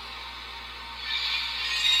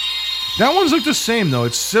 That one's like the same, though.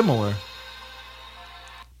 It's similar.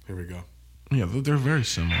 Here we go. Yeah, they're very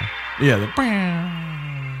similar. Yeah, the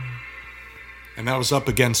And that was up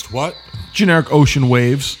against what? generic Ocean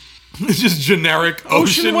Waves. It's just generic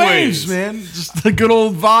Ocean Waves, man. Just the good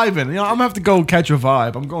old vibing. You know, I'm gonna have to go catch a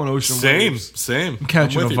vibe. I'm going Ocean Waves. Same. I'm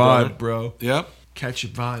catching I'm a with vibe, you, brother. bro. Yep. Catch a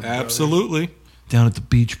vibe. Absolutely. Brother. Down at the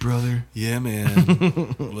beach, brother. Yeah,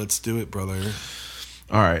 man. Let's do it, brother.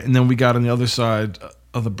 All right, and then we got on the other side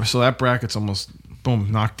of the so that bracket's almost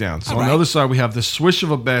boom knocked down. So on the other side we have the swish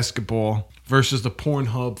of a basketball versus the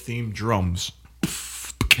Pornhub themed drums.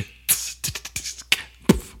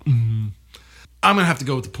 I'm gonna have to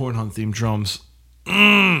go with the Pornhub themed drums.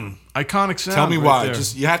 Iconic sound. Tell me right why. there.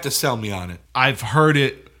 Just you have to sell me on it. I've heard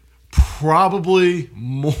it probably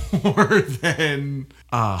more than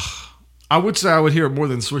I would say I would hear it more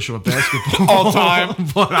than swish of a basketball All time.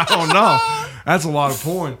 but I don't know. That's a lot of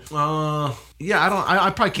porn. Yeah, I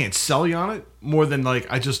probably can't sell you on it more than like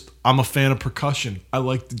I'm a fan of percussion. I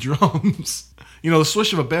like the drums. You know, the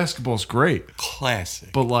swish of a basketball is great,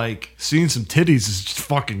 Classic. but like seeing some titties is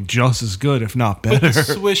just as good, if not better. But the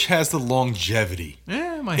Swish has the longevity.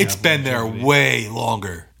 Yeah, it might It's have been there longevity. way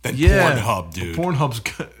longer than Pornhub, dude. Pornhub's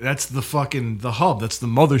that's the hub. That's the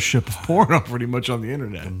mothership of porno, pretty much on the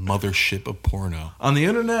internet. Mothership of porno. On the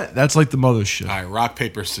internet, that's like the mothership. All right, rock,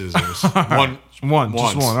 paper, scissors. One. Just one.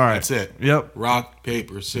 All right, That's it. Yep. Rock,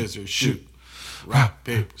 paper, scissors, shoot. Rock,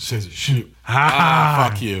 paper, scissors, shoot.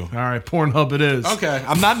 Fuck you. All right, Pornhub it is. Okay,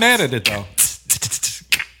 I'm not mad at it though.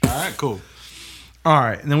 All right, cool. All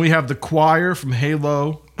right, and then we have the choir from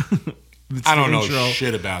Halo. I don't know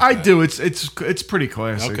shit about I that. do. It's pretty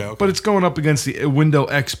classic. Okay. But it's going up against the Windows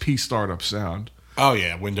XP startup sound. Oh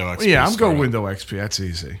yeah, Windows XP. Yeah, I'm going startup. Windows XP. That's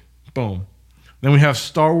easy. Boom. Then we have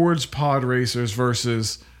Star Wars Pod Racers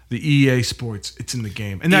versus the EA Sports. It's in the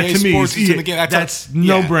game, and that EA to me Sports is is in the game. That's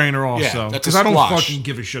Yeah. no brainer. Also, Yeah, that's a because I don't squash. fucking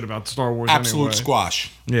give a shit about Star Wars. Absolute anyway.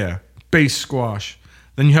 squash. Yeah, base squash.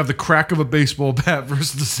 Then you have the crack of a baseball bat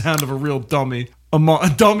versus the sound of a real dummy.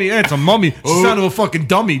 A dummy, and it's a mummy. It's the sound of a fucking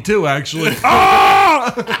dummy too, actually. It's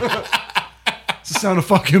the sound of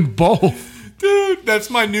fucking both. Dude, that's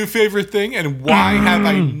my new favorite thing, and why have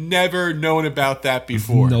I never known about that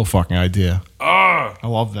before? No fucking idea. I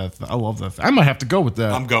love that. I love that. I might have to go with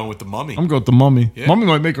that. I'm going with the mummy. I'm going with the mummy. Yeah. Mummy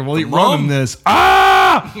might make a late The run in mum. this.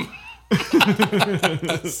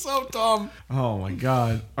 So dumb. Oh my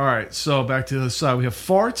god! All right, so back to the other side. We have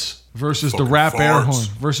farts versus the Fucking rap air farts. horn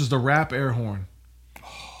versus the rap air horn.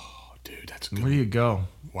 Dude, that's good. Where do you go?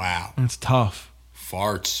 Wow. It's tough.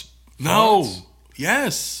 Farts. No. Farts.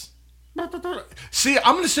 Yes. See,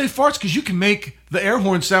 I'm going to say farts because you can make the air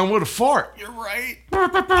horn sound with a fart. You're right.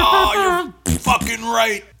 Oh, you're fucking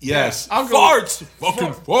right. Yes. I'll go Farts.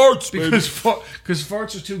 Fucking farts, baby. Because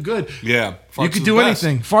farts are too good. Yeah. Farts You is could the do best.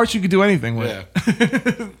 anything. Farts, you could do anything with.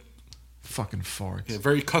 Yeah. Fucking farts. Yeah.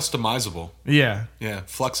 Very customizable. Yeah. Yeah.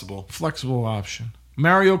 Flexible. Flexible option.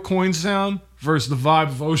 Mario coin sound versus the vibe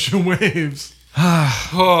of ocean waves.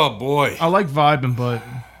 Oh, boy. I like vibing, but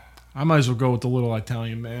I might as well go with the little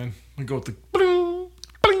Italian man. I go with the bling,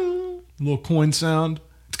 bling, little coin sound.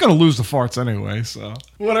 It's gonna lose the farts anyway, so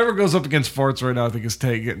whatever goes up against farts right now, I think is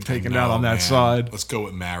getting taken out on that man. side. Let's go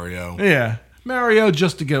with Mario. Yeah, Mario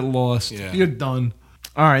just to get lost. Yeah. You're done.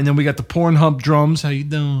 All right, and then we got the Pornhub drums. How you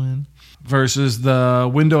doing? Versus the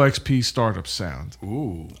Windows XP startup sound.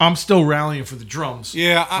 Ooh. I'm still rallying for the drums.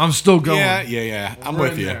 Yeah. I'm still going. Yeah. I'm We're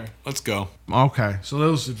with in you. there. Let's go. Okay, so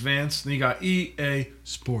those advanced. Then you got EA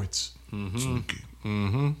Sports.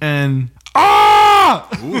 And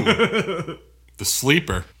The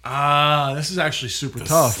sleeper. this is actually super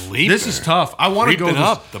tough. sleeper. This is tough. I want to go Creeping with-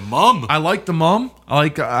 up. The mum. I like the mum.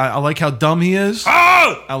 I like how dumb he is.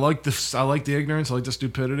 I like the ignorance. I like the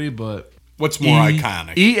stupidity. But What's more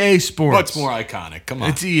iconic? EA Sports. What's more iconic? Come on.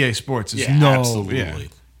 It's EA Sports. It's Yeah, absolutely.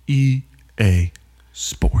 EA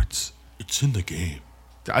Sports. It's in the game.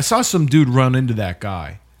 I saw some dude run into that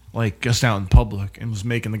guy, like just out in public, and was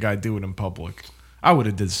making the guy do it in public. I would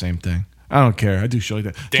have did the same thing. I don't care. I do shit like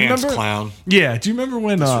that. Do you Dance remember- clown. Yeah. Do you remember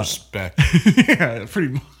when? Disrespect. Yeah,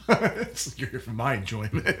 pretty much. You're here for my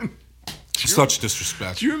enjoyment. Such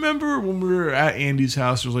disrespect. Do you remember when we were at Andy's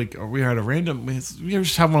house? It was like we had we were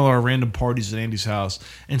just having one of our random parties at Andy's house,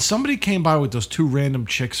 and somebody came by with those two random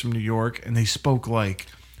chicks from New York, and they spoke like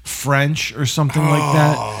French or something like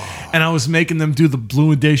that. And I was making them do the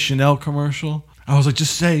Blue de Chanel commercial. I was like,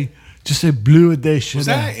 just say Blue de Chanel. Was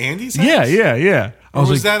that at Andy's house? Yeah. Or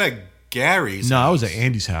was that at Gary's No, house? I was at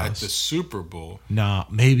Andy's house. At the Super Bowl. Nah,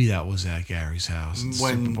 maybe that was at Gary's house. At the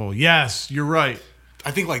When- Super Bowl. Yes, you're right. I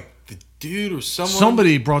think like the dude or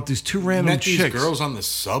Somebody brought these two random met chicks. these girls on the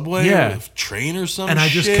subway Yeah. or the train or something. And I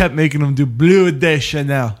just kept making them do Blue de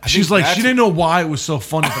Chanel. She's think like, that's- she didn't know why it was so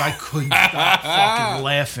funny, but I couldn't stop fucking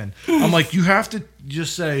laughing. I'm like, you have to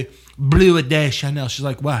just say Blue de Chanel. She's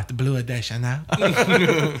like, what? The Blue de Chanel?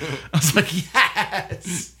 I was like,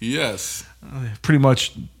 yes. Yes. Pretty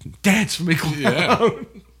much dance for me. Yeah.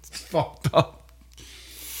 It's fucked up.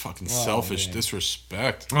 Fucking selfish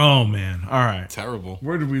disrespect. Oh, man. All right. Terrible.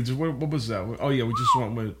 Where did we do? What was that? Oh, yeah, we just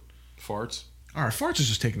went with. Farts. All right, farts is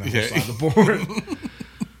just taking the whole Yeah. side of the board.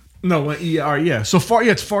 No, yeah, all right, yeah. So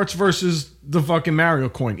it's farts versus the fucking Mario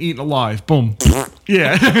coin. Eaten alive. Boom.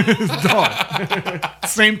 Yeah. It's done.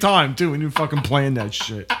 Same time, too, when you're fucking playing that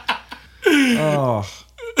shit. Oh.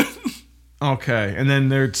 Okay, and then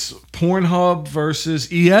there's Pornhub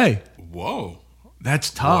versus EA. Whoa.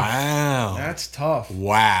 That's tough. Wow. That's tough.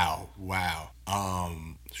 Wow.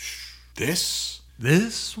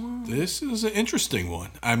 This one? This is an interesting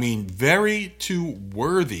one. I mean, very too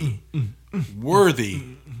worthy.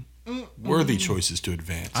 Worthy choices to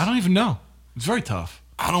advance. I don't even know. It's very tough.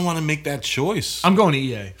 I don't want to make that choice. I'm going to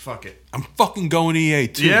EA. Fuck it. I'm fucking going EA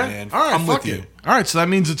too, man. All right, I'm fuck with it. you. All right, so that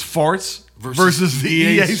means it's farts versus the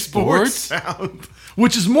EA EA Sports Sports? sound,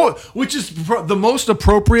 which is the most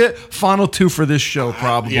appropriate final two for this show,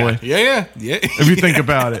 probably. Yeah. If you think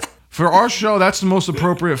about it. For our show, that's the most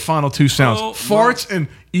appropriate final two sounds. Oh, Farts and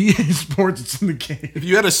EA Sports, it's in the game. If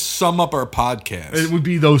you had to sum up our podcast, It would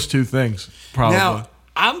be those two things, probably. now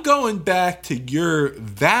I'm going back to your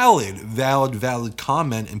valid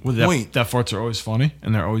comment and point. That farts are always funny,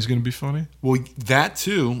 and they're always going to be funny. Well, that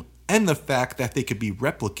too, and the fact that they could be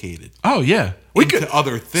replicated Oh, yeah. into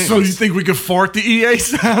other things. So you think we could fart the EA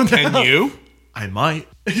sound? Can you? I might.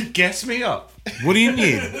 Guess me up. What do you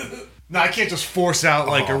need? No, I can't just force out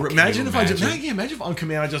like Oh, a. can Imagine you if I just. imagine? Imagine if on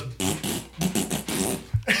command I just.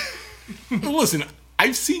 Well, listen,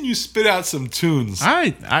 I've seen you spit out some tunes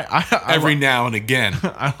I every now and again.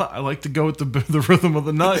 I like to go with the rhythm of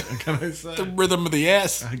the night. What can I say? The rhythm of the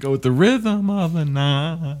ass. I go with the rhythm of the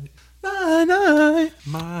night. Night.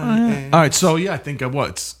 My All right, so yeah, I think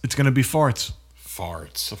it's gonna be farts.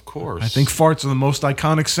 farts, of course. I think farts are the most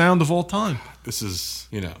iconic sound of all time. this is,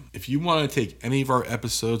 if you want to take any of our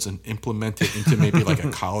episodes and implement it into maybe like a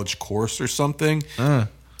college course or something,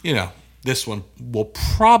 this one will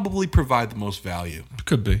probably provide the most value.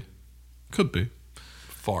 Could be.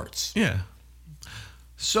 Farts. Yeah.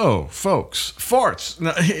 So, folks, farts.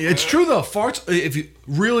 Now, it's true though. Farts. If you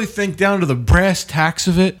really think down to the brass tacks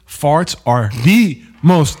of it, farts are the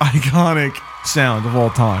most iconic sound of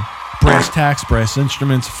all time. Brass tacks, brass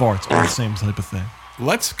instruments, farts, all the same type of thing.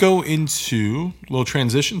 Let's go into a little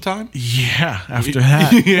transition time. Yeah. After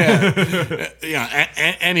that,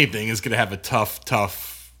 Anything is going to have a tough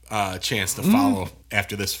chance to follow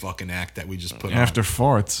after this fucking act that we just put after on.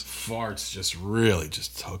 farts. Farts just really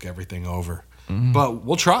just took everything over. But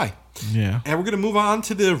we'll try. Yeah. And we're going to move on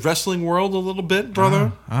to the wrestling world a little bit,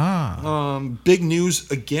 brother. Big news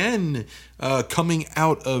again coming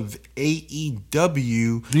out of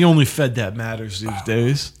AEW. The only Fed that matters these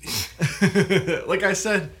days. Like I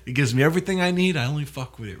said, it gives me everything I need. I only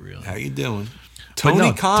fuck with it, really. How you doing? But Tony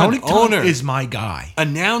no, Khan, owner, is my guy.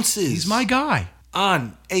 announces He's my guy.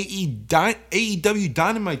 on AEW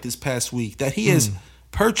Dynamite this past week that he has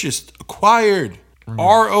acquired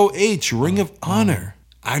ROH Ring of Honor.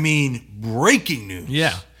 I mean, breaking news.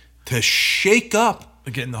 Yeah. To shake up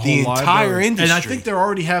Getting the the whole entire library. industry. And I think they're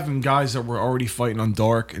already having guys that were already fighting on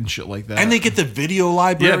Dark and shit like that. And they get the video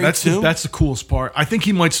library too. That's the coolest part. I think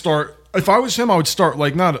he might start. If I was him, I would start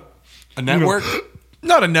like not a network.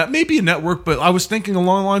 Maybe a network, but I was thinking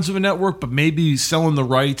along the lines of a network, but maybe selling the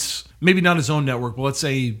rights. Maybe not his own network, but let's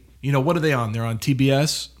say, what are they on? They're on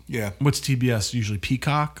TBS. Yeah. What's TBS? Usually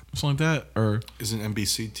Peacock or something like that? Or Isn't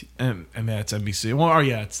NBC? and that's NBC. Well,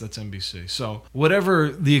 that's NBC. So whatever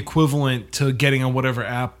the equivalent to getting on whatever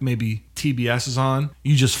app maybe TBS is on,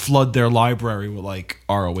 you just flood their library with like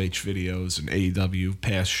ROH videos and AEW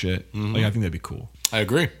past shit. Like, I think that'd be cool. I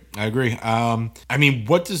agree. I mean,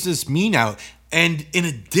 what does this mean now? And in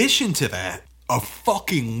addition to that, a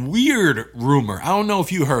fucking weird rumor. I don't know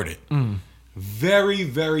if you heard it. Very,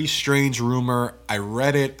 very strange rumor. I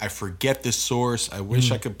read it. I forget the source. I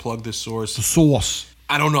wish I could plug the source. The source.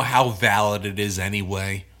 I don't know how valid it is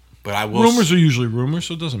anyway, but I will. Rumors are usually rumors,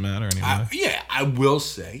 so it doesn't matter anyway. I will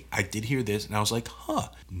say I did hear this, and I was like,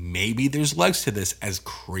 maybe there's legs to this, as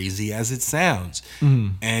crazy as it sounds.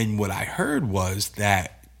 And what I heard was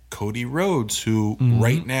that Cody Rhodes, who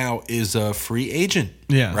right now is a free agent,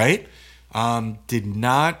 right, did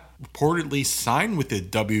not reportedly sign with the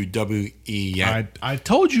WWE yet. I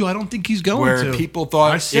told you I don't think he's going where to. people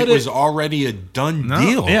thought it was already a done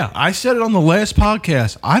deal. Yeah, I said it on the last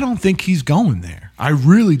podcast. I don't think he's going there. I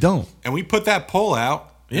really don't. And we put that poll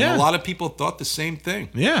out, and Yeah. a lot of people thought the same thing.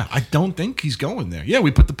 Yeah, I don't think he's going there. Yeah,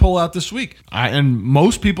 we put the poll out this week. And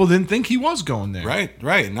most people didn't think he was going there. Right.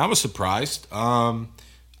 And I was surprised.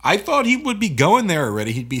 I thought he would be going there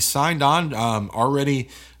already. He'd be signed on, already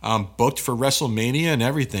booked for WrestleMania and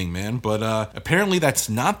everything, man. But apparently that's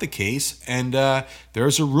not the case. And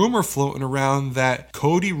there's a rumor floating around that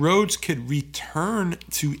Cody Rhodes could return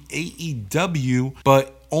to AEW,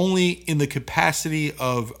 but only in the capacity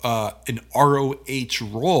of an ROH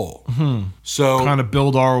role. So kind of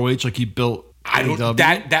build ROH like he built I don't.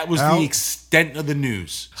 AEW That was out. the extent of the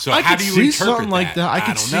news. So I how could do you see interpret something like that. I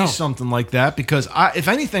could don't see know. something like that because, if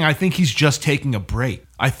anything, I think he's just taking a break.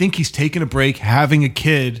 I think he's taking a break, having a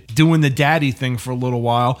kid, doing the daddy thing for a little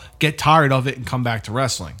while, get tired of it, and come back to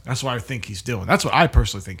wrestling. That's what I think he's doing. That's what I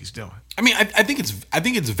personally think he's doing. I mean, I think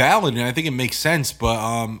it's valid and I think it makes sense, but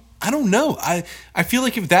I don't know. I feel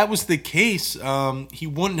like if that was the case, he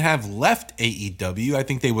wouldn't have left AEW. I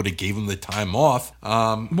think they would have gave him the time off.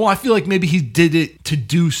 Well, I feel like maybe he did it to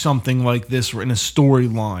do something like this or in a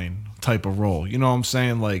storyline type of role. You know what I'm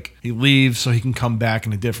saying? Like, he leaves so he can come back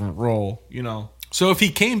in a different role, you know? So if he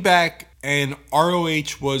came back and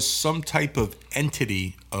ROH was some type of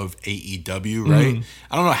entity of AEW, right?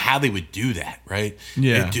 I don't know how they would do that, right?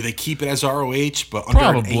 Yeah. Do they keep it as ROH, but under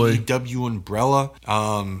Probably. an AEW umbrella?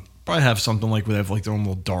 Probably have something like where they have like their own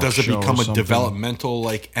little dark Does it show become or a something. developmental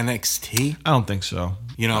like NXT? I don't think so.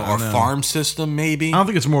 You know, I or don't know. farm system maybe? I don't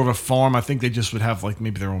think it's more of a farm. I think they just would have like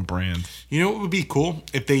maybe their own brand. You know what would be cool?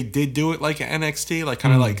 If they did do it like an NXT, like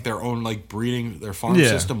kind of like their own like breeding, their farm Yeah.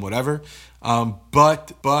 system, whatever.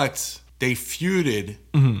 But they feuded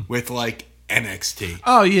with like NXT.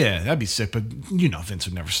 Oh yeah, that'd be sick. But you know, Vince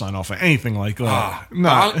would never sign off on anything like that.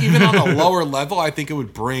 Even on a lower level, I think it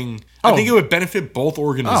would bring. I think it would benefit both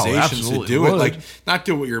organizations to absolutely do it. would. Like not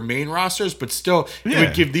do it with your main rosters, but still, it Yeah.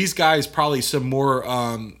 would give these guys probably some more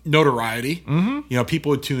notoriety. You know, people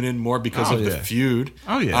would tune in more because Oh, of the yeah. feud.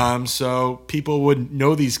 Oh, yeah. So people would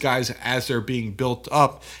know these guys as they're being built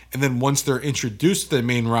up, and then once they're introduced to the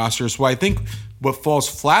main rosters, well, I think what falls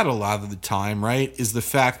flat a lot of the time, right, is the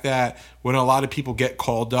fact that when a lot of people get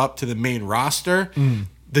called up to the main roster,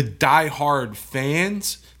 the diehard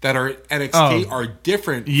fans that are at NXT are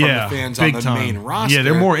different from the fans on big the time. main roster. Yeah,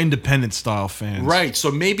 they're more independent style fans. Right. So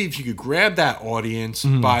maybe if you could grab that audience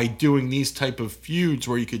by doing these type of feuds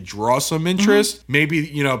where you could draw some interest, maybe,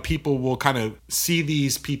 you know, people will kind of see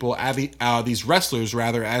these people, these wrestlers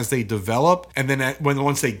rather, as they develop. And then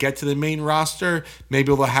once they get to the main roster, maybe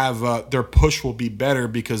they'll have their push will be better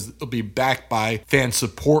because it'll be backed by fan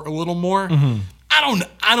support a little more.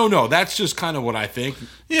 I don't know. That's just kind of what I think.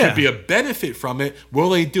 Yeah. Could be a benefit from it. Will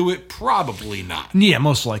they do it? Probably not. Yeah,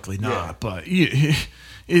 most likely not. Yeah. But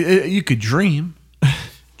you could dream.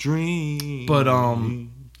 Dream. But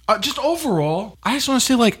just overall, I just want to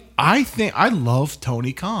say, like, I think I love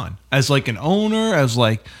Tony Khan as like an owner, as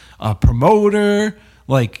like a promoter.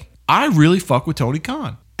 Like, I really fuck with Tony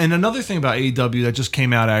Khan. And another thing about AEW that just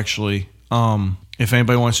came out actually, if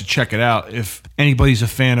anybody wants to check it out, if anybody's a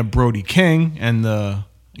fan of Brody King and the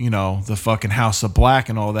fucking House of Black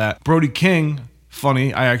and all that, Brody King,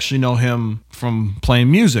 funny, I actually know him from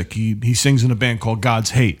playing music. He sings in a band called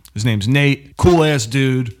God's Hate. His name's Nate. Cool ass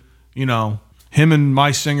dude. You know, him and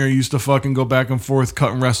my singer used to fucking go back and forth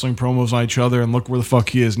cutting wrestling promos on each other, and look where the fuck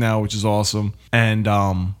he is now, which is awesome. And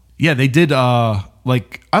yeah, they did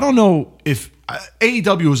like, I don't know if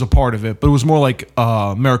AEW was a part of it, but it was more like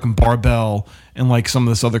American Barbell and like some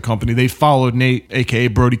of this other company. They followed Nate, aka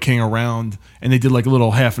Brody King, around, and they did like a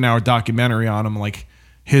little half an hour documentary on him, like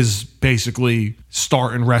his basically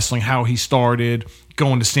start in wrestling, how he started,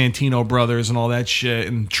 going to Santino Brothers and all that shit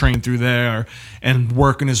and trained through there and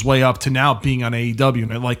working his way up to now being on AEW.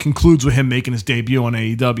 And it like concludes with him making his debut on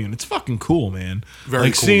AEW. And it's fucking cool, man. Very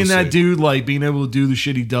like cool seeing to that see. dude like being able to do the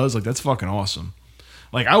shit he does, like that's fucking awesome.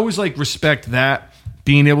 Like I always like respect that,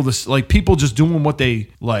 being able to like people just doing what they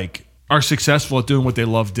like are successful at doing what they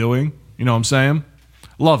love doing. You know what I'm saying?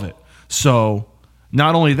 Love it. So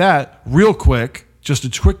not only that, real quick, just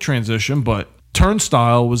a quick transition, but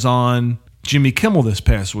Turnstile was on Jimmy Kimmel this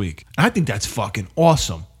past week. I think that's fucking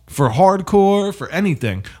awesome. For hardcore, for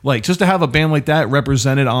anything. Like, just to have a band like that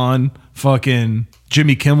represented on fucking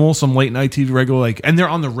Jimmy Kimmel, some late night TV regular, like, and they're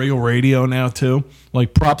on the real radio now, too.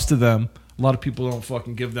 Like, props to them. A lot of people don't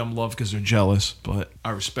fucking give them love because they're jealous, but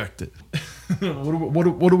I respect it.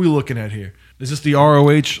 What are we looking at here? Is this the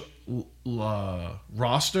ROH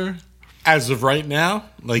roster? As of right now,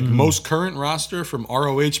 like most current roster from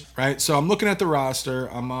ROH, right? So I'm looking at the roster.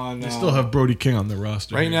 I'm on. They still have Brody King on the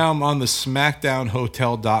roster. Right now, I'm on the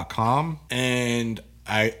SmackDownHotel.com, and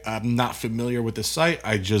I'm not familiar with the site.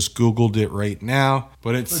 I just Googled it right now,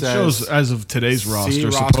 but it says shows as of today's see roster,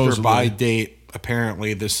 roster supposedly. by date.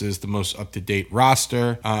 Apparently, this is the most up-to-date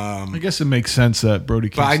roster. I guess it makes sense that Brody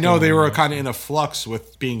King. But I know they were kind of in a flux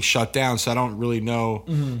with being shut down, so I don't really know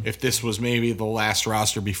if this was maybe the last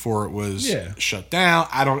roster before it was shut down.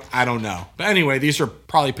 I don't know. But anyway, these are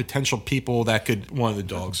probably potential people that could. One of the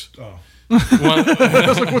dogs. I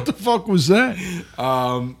was like, what the fuck was that?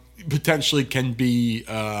 Potentially can be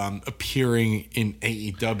appearing in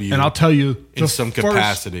AEW. And I'll tell you, in some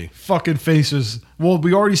capacity. Fucking faces. Well,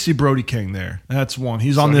 we already see Brody King there. That's one.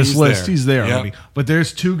 He's on this list. He's there Yep. already. But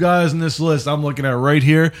there's two guys in this list I'm looking at right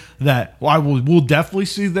here that we'll definitely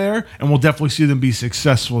see there, and we'll definitely see them be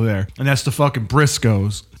successful there. And that's the fucking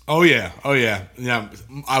Briscoes. Oh yeah. Yeah,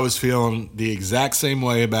 I was feeling the exact same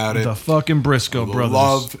way about it. The fucking Briscoe brothers.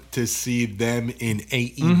 Love to see them in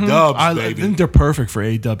AEW, I baby. think they're perfect for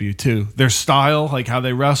AEW too. Their style, like how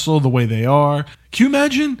they wrestle, the way they are. Can you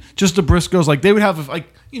imagine just the Briscoes? Like they would have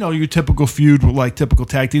your typical feud with like typical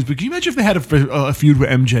tag teams. But can you imagine if they had a feud with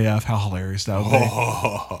MJF? How hilarious that would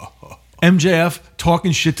be. MJF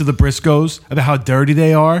talking shit to the Briscoes about how dirty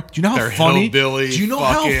they are. Do you know how They're funny? hillbilly, Do you know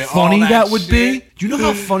fucking how funny all that that would be? shit. Do you know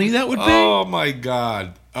how funny that would be? Oh my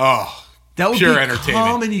god. Oh, that would pure be entertainment.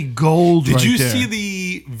 comedy gold. Did right you there. see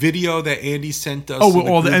the video that Andy sent us? Oh, in with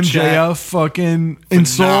all the group MJF chat? fucking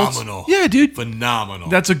insults. Phenomenal. Yeah, dude. Phenomenal.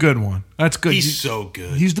 That's a good one. That's good. He's so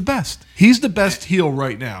good. He's the best. He's the best heel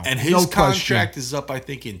right now. And his No contract question. is up, I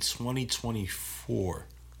think, in 2024.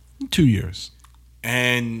 2 years.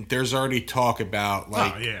 And there's already talk about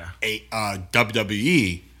like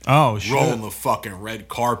WWE Oh shit. rolling the fucking red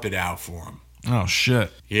carpet out for him. Oh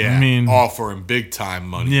shit. Yeah, I mean, offering big time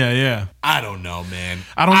money. yeah. I don't know, man.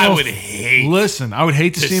 I don't know. I if- would hate. Listen, I would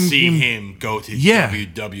hate to to see him. him go to Yeah.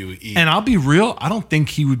 WWE. And I'll be real. I don't think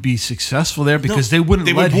he would be successful there because they wouldn't.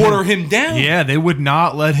 They let would water him down. Yeah, they would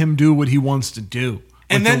not let him do what he wants to do.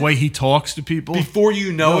 And Like then- the way he talks to people. Before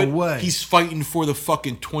you know No it, way. he's fighting for the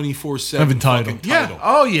fucking 24/7 Seven fucking title. title. Yeah.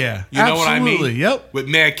 Oh yeah. You know what I mean? Absolutely. Yep. With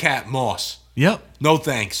Madcap Moss. Yep. No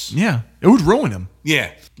thanks. Yeah. It would ruin him.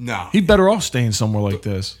 Yeah. No. He'd better off staying somewhere like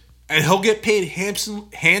this. And he'll get paid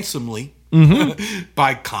handsomely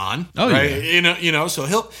by Khan. Oh, right? yeah. You know, so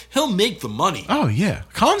he'll make the money. Oh yeah.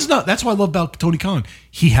 Khan's not. That's what I love about Tony Khan.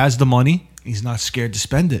 He has the money. He's not scared to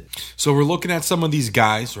spend it. So we're looking at some of these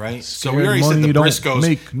guys, right? So we Scared already money said the you don't Briscoes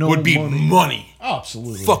make no would be money. money.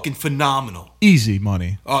 Absolutely. Fucking phenomenal. Easy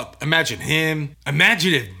money. Imagine him.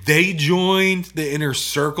 Imagine if they joined the Inner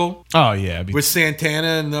Circle Oh yeah. I'd be, with Santana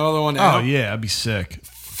and the other one. oh yeah. I'd be sick.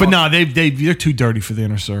 But no, they're too dirty for the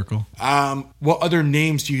Inner Circle. What other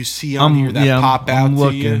names do you see on here that pop out I'm to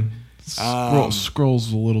looking. you?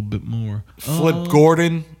 Scrolls a little bit more. Flip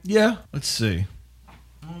Gordon, Yeah. Let's see.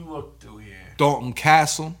 Let me look through here. Dalton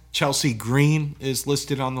Castle, Chelsea Green is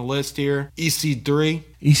listed on the list here. EC3,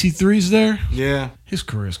 EC3's there. yeah. His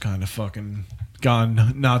career's kind of fucking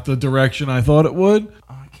gone not the direction I thought it would.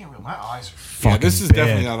 I can't really. My eyes are fucking Yeah, this is bad.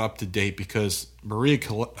 definitely not up to date because Maria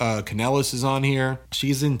Kanellis is on here.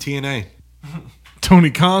 She's in TNA.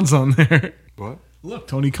 Tony Khan's on there. What? Look,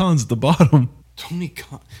 Tony Khan's at the bottom. Tony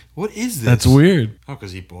Khan. What is this? That's weird. Oh,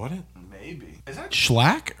 because he bought it? Maybe. Is that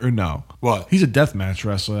Schlack or no? What? He's a deathmatch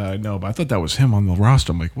wrestler that I know, but I thought that was him on the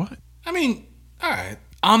roster. I'm like, what? I mean, all right.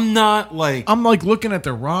 I'm not like. I'm like looking at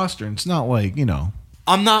their roster, and it's not like,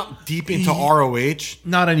 I'm not deep into ROH.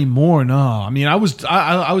 Not anymore, no. I mean, I was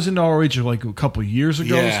into ROH like a couple of years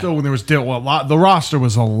ago. Yeah. Still, when there was a lot, the roster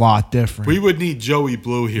was a lot different. We would need Joey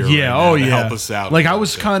Blue here. Yeah, right now to yeah. help us out. Like I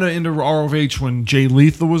was kind of into ROH when Jay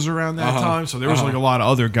Lethal was around that time, so there was like a lot of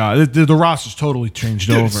other guys. The roster's totally changed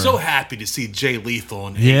over. So happy to see Jay Lethal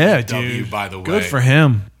in yeah, AEW, dude. by the way. Good for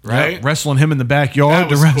him. Right? Yeah, wrestling him in the backyard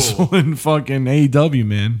to That was wrestling fucking AEW,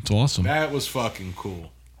 man. It's awesome. That was fucking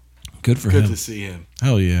cool. Good for Good him. to see him.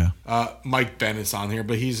 Hell yeah. Mike Bennett's on here,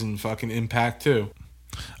 but he's in fucking Impact too.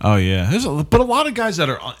 Oh yeah. But a lot of guys that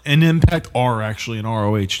are in Impact are actually in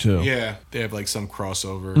ROH too. Yeah, they have like some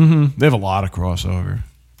crossover. Mm-hmm. They have a lot of crossover.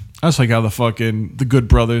 That's like how the Good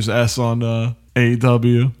Brothers S on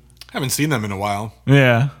AEW. Haven't seen them in a while.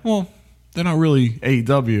 Yeah. Well, they're not really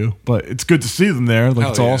AEW, but it's good to see them there. Like, Hell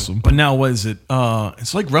it's yeah. awesome. But now what is it?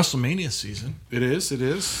 It's like WrestleMania season. It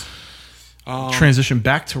is. Transition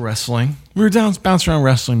back to wrestling. We were bouncing around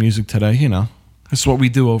wrestling music today. You know, that's what we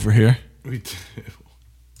do over here. We do.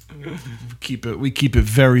 We keep it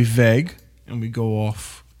very vague, and we go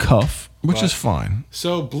off cuff, which is fine.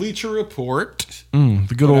 So Bleacher Report. The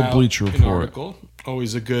good put old out Bleacher an Report. article.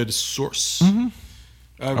 Always a good source. Mm-hmm.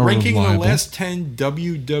 Ranking the Reliable. last 10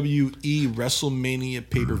 WWE WrestleMania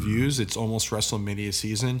pay-per-views. It's almost WrestleMania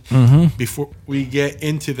season. Mm-hmm. Before we get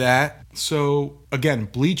into that, so again,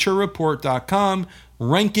 BleacherReport.com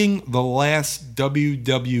ranking the last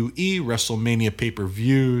WWE WrestleMania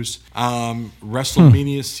pay-per-views.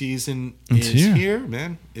 WrestleMania season It's is here. here,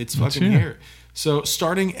 man. It's fucking here. So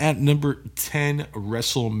starting at number 10,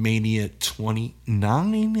 WrestleMania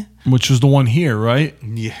 29. Which was the one here, right?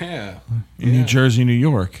 Yeah. In New Jersey, New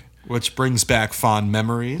York. Which brings back fond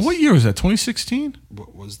memories. What year was that? 2016?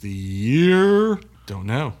 What was the year? Don't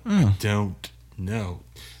know. I don't know.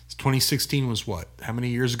 2016 was what? How many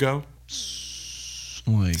years ago?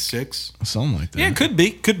 Like 6? something like that. Yeah, could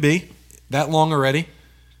be. Could be. That long already.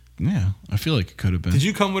 Yeah, I feel like it could have been. Did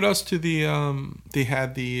you come with us to the, they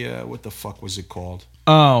had the, what the fuck was it called?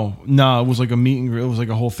 Oh, no, it was like a meet and greet. It was like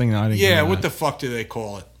a whole thing that I didn't Yeah, go what at. the fuck do they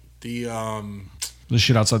call it? The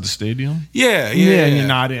shit outside the stadium? Yeah.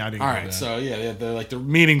 No, I didn't All go right, that. so yeah, they're like the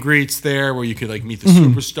meet and greets there where you could like meet the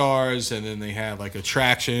Mm-hmm. superstars, and then they had like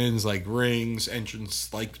attractions, like rings,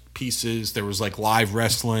 entrance like pieces. There was like live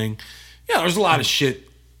wrestling. Yeah, there was a lot of shit,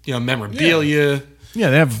 memorabilia. Yeah,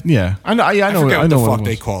 they have. Yeah, I know. Yeah, I know. forget I what know the what fuck it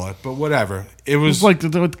they was. call it, but whatever. It It was was like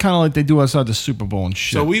kind of like they do outside the Super Bowl and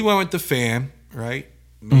shit. so we went with the fam, right?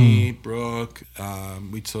 Me, Brooke,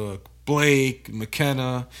 we took Blake,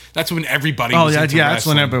 McKenna. That's when everybody was into that's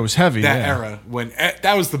when wrestling. everybody was heavy. That yeah. era when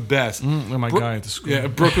that was the best. My guy at the school. Yeah,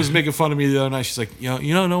 Brooke was making fun of me the other night. She's like,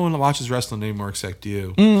 no one watches wrestling anymore except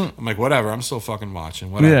you. I'm like, whatever. I'm still fucking watching.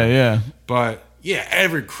 Whatever. Yeah. But yeah,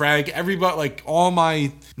 everybody, like all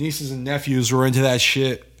my nieces and nephews were into that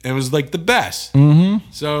shit. It was like the best. Mm-hmm.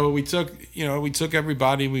 So we took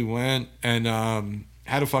everybody. We went and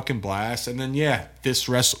had a fucking blast. And then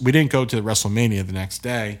we didn't go to WrestleMania the next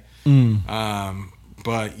day.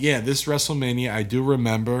 But yeah, this WrestleMania I do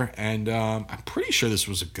remember, and I'm pretty sure this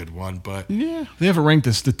was a good one. But Yeah, they have it ranked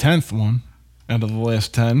as the 10th one out of the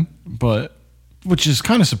last 10, but which is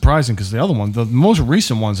kind of surprising because the other one, the most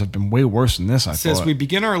recent ones, have been way worse than this. I says thought. we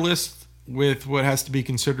begin our list with what has to be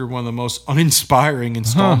considered one of the most uninspiring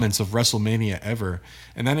installments of WrestleMania ever,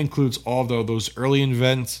 and that includes all those early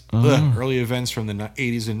events from the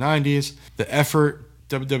 80s and 90s. The effort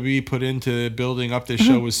WWE put into building up this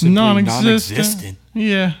show was simply non-existent.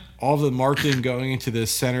 Yeah. All the marketing going into the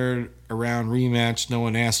centered around rematch no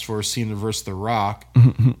one asked for, Cena versus The Rock.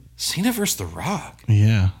 Cena versus The Rock?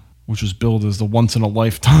 Yeah. Which was billed as the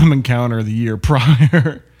once-in-a-lifetime encounter the year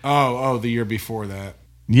prior. Oh, the year before that.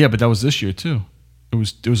 Yeah, but that was this year, too. It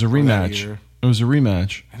was a rematch. year. It was a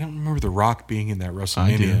rematch. I don't remember The Rock being in that I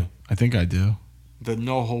WrestleMania. do. I think I do. The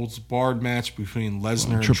no-holds-barred match between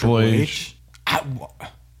Lesnar and Triple Triple H. H.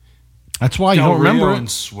 That's why you Del don't remember Rio it. and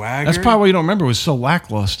Swagger. That's probably why you don't remember. It was so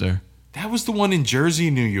lackluster. That was the one in Jersey,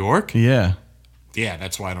 New York? Yeah. Yeah,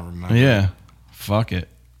 that's why I don't remember. Yeah. Fuck it.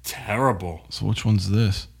 Terrible. So which one's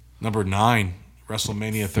this? Number 9,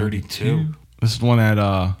 WrestleMania 32. This is the one at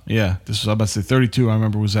this was, I'm about to say 32. I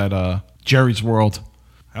remember was at Jerry's World.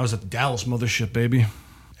 I was at the Dallas Mothership, baby.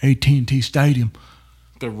 AT&T Stadium.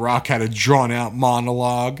 The Rock had a drawn-out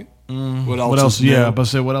monologue. What else? What else? is new? Yeah, but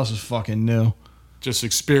say what else is fucking new? Just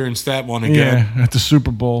experienced that one again. Yeah, at the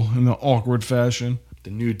Super Bowl in the awkward fashion.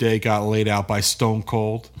 The New Day got laid out by Stone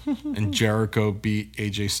Cold, and Jericho beat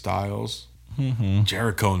AJ Styles.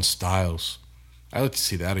 Jericho and Styles. I'd like to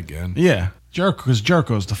see that again. Yeah, Jericho, because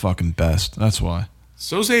Jericho's the fucking best. That's why.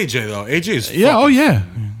 So's AJ though. AJ's Yeah, oh yeah.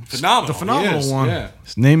 phenomenal. The phenomenal He is, one. Yeah.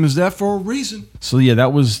 His name is that for a reason. So yeah,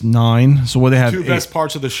 that was 9. So what they have? Two 8. best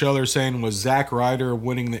parts of the show they're saying was Zack Ryder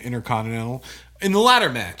winning the Intercontinental in the ladder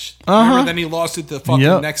match. Remember, then he lost it the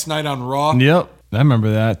fucking next night on Raw. Yep, I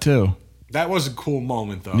remember that too. That was a cool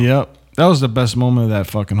moment though. Yep, that was the best moment of that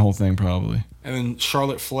fucking whole thing probably. And then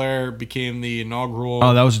Charlotte Flair became the inaugural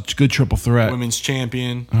Oh, that was a good triple threat. women's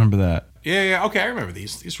champion. I remember that. Yeah. Okay, I remember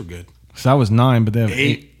these. These were good. So that was 9, but they have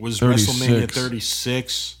 8 was 36, WrestleMania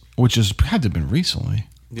 36. which is had to have been recently.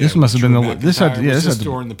 Yeah, this must have been Drew this had McIntyre. yeah Was this had this to,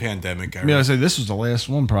 during the pandemic era. yeah I say this was the last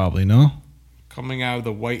one probably no. Coming out of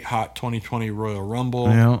the white hot 2020 Royal Rumble,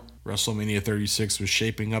 Yeah. WrestleMania 36 was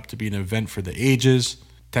shaping up to be an event for the ages.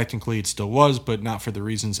 Technically, it still was, but not for the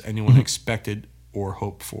reasons anyone expected or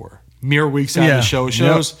hoped for. Mere weeks out of the show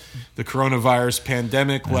shows, the coronavirus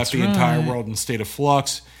pandemic left the entire world in a state of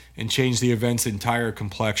flux and changed the event's entire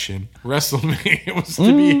complexion. WrestleMania was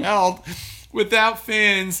to be held without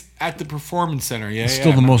fans at the Performance Center. It's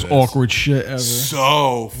still the most awkward shit ever.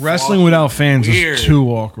 So Wrestling fucking without fans weird. is too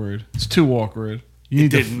awkward. It's too awkward. You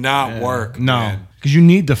It did not work. No, man. because you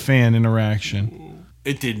need the fan interaction.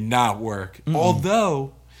 It did not work.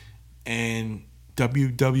 Although, and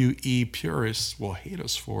WWE purists will hate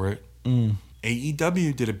us for it.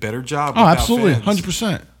 AEW did a better job. Oh, without absolutely, fans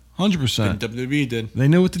 100%, 100%. than WWE did. They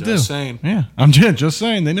knew what to do. Just saying. Yeah, I'm just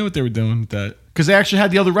saying they knew what they were doing with that because they actually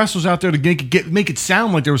had the other wrestlers out there to make it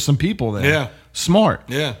sound like there was some people there. Yeah. Smart.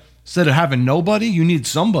 Yeah, Instead of having nobody, you need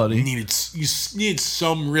somebody. you needed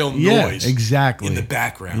some real Yeah, noise. exactly. In the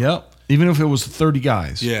background. Yep. Even if it was 30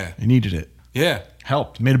 guys. Yeah. You needed it. Yeah,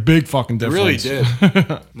 Helped. Made a big fucking it difference. really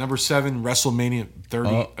did. Number 7, WrestleMania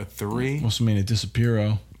 33. WrestleMania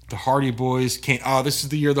Disappearo. The Hardy Boys came. Oh, this is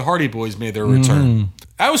the year the Hardy Boys made their return.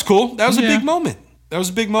 That was cool. That was a big moment. That was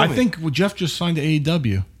a big moment. I think Jeff just signed to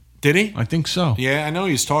AEW. Did he? I think so. Yeah, I know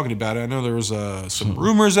he was talking about it. I know there was some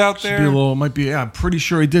rumors out Should there. be a little, might be. Yeah, I'm pretty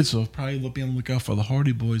sure he did. So probably be on the lookout for the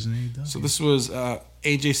Hardy Boys in AEW. So this was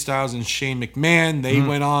AJ Styles and Shane McMahon. They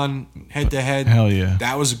went on head to head. Hell yeah.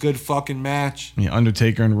 That was a good fucking match. Yeah,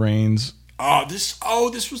 Undertaker and Reigns. This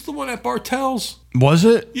was the one at Bartel's. Was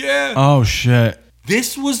it? Yeah. Oh shit.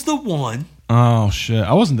 This was the one Oh shit.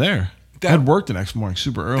 I wasn't there. That- I had work the next morning,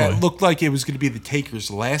 super early. that looked like it was going to be the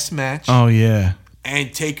Taker's last match. Oh yeah.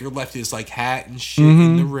 And Taker left his like hat and shit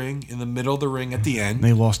in the ring, in the middle of the ring at the end.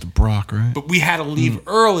 They lost to Brock, right? But we had to leave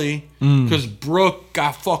early because Brooke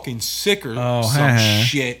got fucking sick or some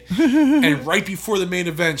shit. And right before the main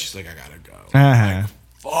event, she's like, I gotta go.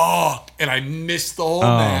 Fuck. And I missed the whole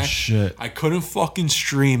match. Shit. I couldn't fucking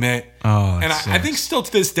stream it. Oh, and that I think still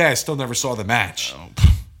to this day, I still never saw the match.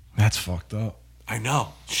 That's fucked up. I know.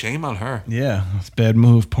 Shame on her. Yeah, that's a bad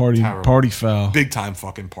move. Party foul. Big time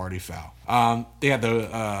fucking party foul. They had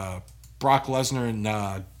the Brock Lesnar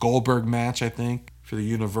and Goldberg match, I think, for the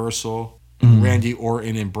Universal. Randy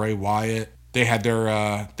Orton and Bray Wyatt. They had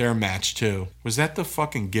their match too. Was that the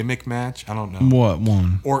fucking gimmick match? I don't know. What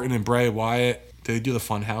one? Orton and Bray Wyatt. Did they do the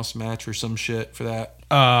Funhouse match or some shit for that?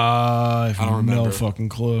 I don't remember. No fucking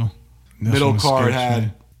clue. This Middle one card escapes had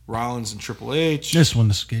me. Rollins and Triple H. This one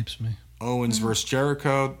escapes me. Owens versus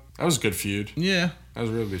Jericho. That was a good feud. Yeah. That was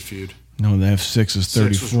a really good feud. No, they have 6 is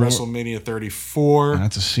 34. 6 was WrestleMania 34.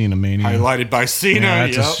 That's a Cena Mania. Highlighted by Cena. Yeah,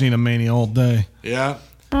 that's yep. a Cena Mania all day. Yeah.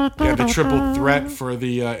 Yeah, the triple threat for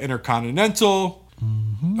the Intercontinental.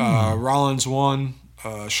 Rollins won.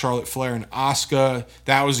 Charlotte Flair and Asuka.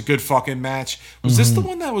 That was a good fucking match. Was this the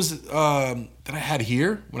one that was that I had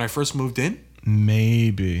here when I first moved in?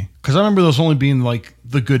 Maybe. Because I remember those only being like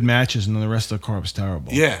the good matches and then the rest of the card was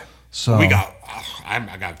terrible. Yeah. So we got.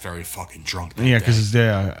 I got very fucking drunk. That yeah, day. because it's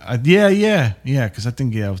there. Yeah. Because I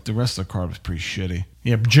think the rest of the card was pretty shitty.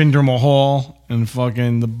 Yeah, Jinder Mahal and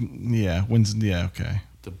fucking wins. Yeah, okay.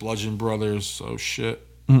 The Bludgeon Brothers. Oh shit.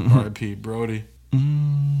 R.I.P. Brody.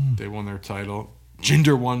 They won their title.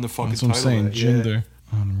 Jinder won the fucking That's what title. I'm saying. that year. Jinder.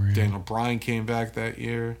 Unreal. Daniel Bryan came back that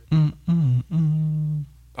year.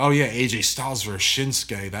 Oh yeah, AJ Styles versus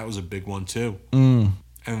Shinsuke. That was a big one too. And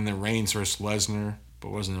then the Reigns versus Lesnar,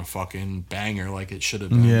 but wasn't a fucking banger like it should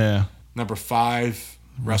have been. Yeah. Number 5,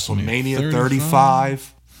 WrestleMania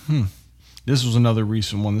 35. This was another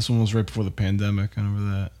recent one. This one was right before the pandemic. I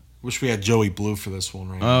remember that. Wish we had Joey Blue for this one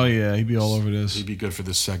right now. Oh yeah, he'd be all over this. He'd be good for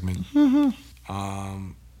this segment.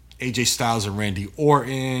 AJ Styles and Randy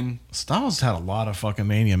Orton. Styles had a lot of fucking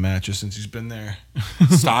Mania matches since he's been there.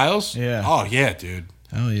 Styles? Yeah. Oh yeah, dude.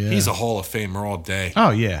 Hell yeah. He's a Hall of Famer all day.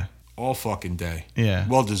 Oh yeah. All fucking day. Yeah.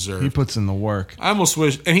 Well deserved. He puts in the work. I almost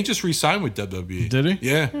wish, and he just re-signed with WWE. Did he?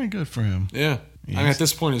 Yeah. Good for him. Yeah. I mean, at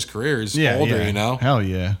this point in his career, he's older, yeah. you know? Hell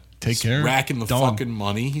yeah. take care. Racking the Done. fucking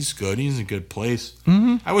money. He's good. He's in a good place.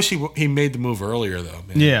 Mm-hmm. I wish he made the move earlier though,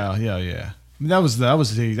 man. Yeah. That was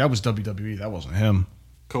WWE. That wasn't him.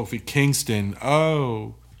 Kofi Kingston.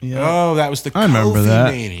 Oh. Yeah. Oh, that was the I remember Kofi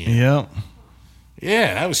that. Mania. Yep.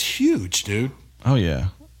 Yeah, that was huge, dude. Oh yeah.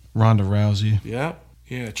 Ronda Rousey. Yeah.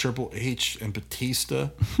 Yeah, Triple H and Batista.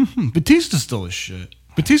 Batista's still a shit.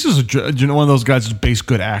 Batista's one of those guys who's a base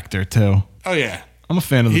good actor too. Oh yeah. I'm a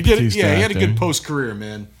fan of the Batista he had a acting. good post career,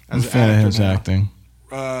 man. I'm a fan of his acting.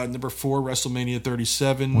 Number 4, WrestleMania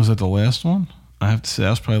 37. Was that the last one? I have to say that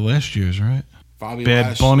was probably last year's, right? Bobby Bad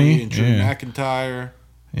Lashley Bunny, and Drew yeah. McIntyre.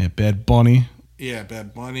 Yeah, Bad Bunny. Yeah,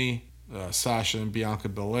 Bad Bunny. Sasha and Bianca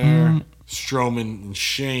Belair. Strowman and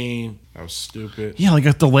Shane. That was stupid. Yeah,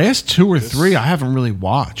 like the last 2 or 3 I haven't really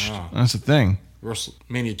watched. Oh. That's the thing.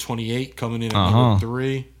 WrestleMania 28 coming in at number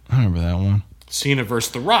 3. I remember that one. Cena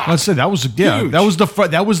versus The Rock. I said that was Huge. that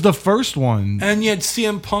was the first one. And you had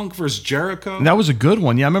CM Punk versus Jericho. That was a good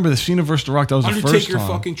one. Yeah, I remember the Cena versus The Rock. That was the first Undertaker time.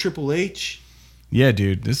 fucking Triple H. Yeah,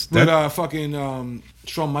 dude. Fucking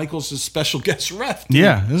Shawn Michaels is special guest ref. Dude.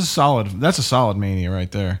 Yeah, this is solid. That's a solid Mania right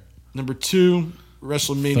there. Number 2,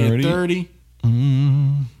 WrestleMania 30.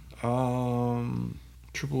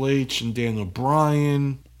 Triple H and Daniel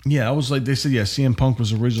Bryan. Yeah, I was like they said. Yeah, CM Punk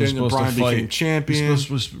was originally Daniel supposed Bryan to fight. became champion.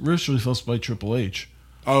 Was originally supposed to fight Triple H.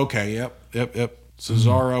 Okay, yep.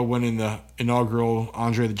 Cesaro winning the inaugural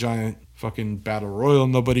Andre the Giant fucking Battle Royal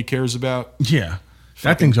nobody cares about. Yeah.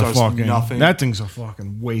 That Fucking thing's a does fucking nothing. That thing's a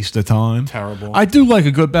fucking waste of time. Terrible. I do like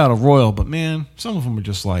a good battle royal, but man, some of them are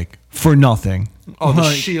just like for nothing. Oh, the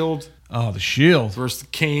Like- Shield Oh, the Shield. versus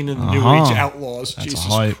Kane and the New Age Outlaws. That's Jesus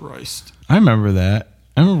hype. Christ. I remember that.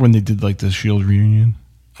 I remember when they did like the Shield reunion.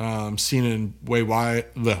 Cena and Bray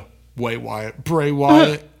Wyatt. Wait,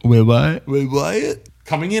 what?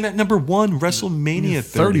 Coming in at number 1, WrestleMania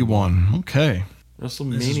 31. Okay.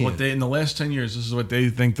 WrestleMania. This is what they in the last 10 years. This is what they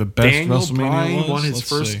think the best Daniel WrestleMania Bryan was. won his Let's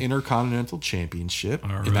first see. Intercontinental Championship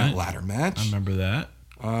All in that right. ladder match. I remember that.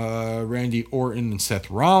 Randy Orton and Seth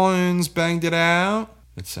Rollins banged it out.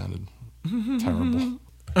 It sounded terrible.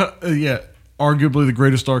 Yeah, arguably the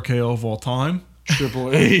greatest RKO of all time.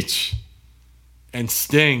 Triple H and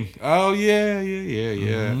Sting. Oh yeah.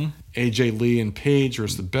 AJ Lee and Paige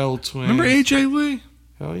versus the Bell Twins. Remember AJ Lee?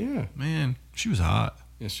 Hell yeah. Man, she was hot.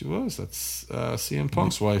 Yes, she was. That's CM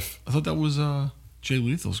Punk's wife. I thought that was Jay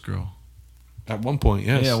Lethal's girl. At one point,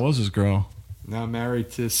 yes. Yeah, it was his girl. Now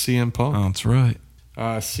married to CM Punk. Oh, that's right.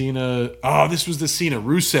 Cena. Oh, this was the Cena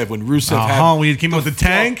Rusev when Rusev had when he came out with the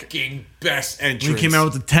tank. fucking best entrance. When he came out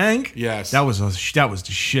with the tank. Yes. That was the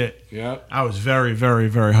shit. Yep. I was very, very,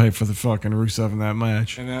 very hyped for the fucking Rusev in that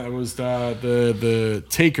match. And that was the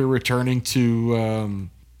Taker returning to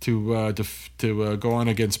go on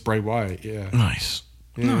against Bray Wyatt. Yeah. Nice.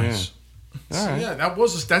 Yeah, Nice. All right. Yeah,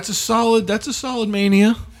 that's a solid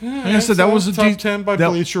Mania. Like I said, that was a top 10 by that-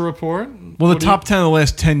 Bleacher Report. Well, What the do you- top 10 of the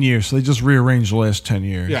last 10 years, so they just rearranged the last 10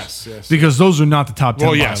 years. Yes. Because those are not the top 10.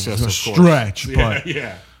 Well, by yes, a of course. stretch, Yeah,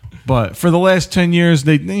 yeah. but for the last 10 years,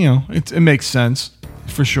 it makes sense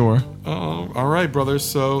for sure. All right, brothers.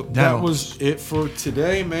 So that Now- was it for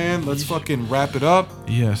today, man. Let's fucking wrap it up.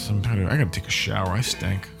 Yes, I gotta take a shower. I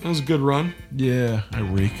stink. That was a good run. Yeah, I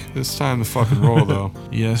reek. It's time to fucking roll, though.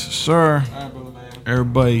 Yes, sir. All right, brother, man.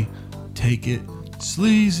 Everybody, take it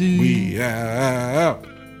sleazy. We out.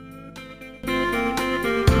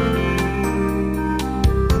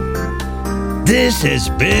 This has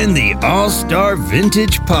been the All-Star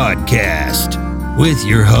Vintage Podcast with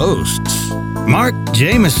your hosts, Mark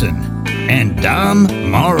Jameson and Dom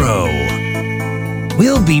Morrow.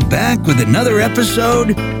 We'll be back with another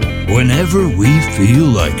episode whenever we feel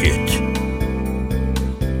like it.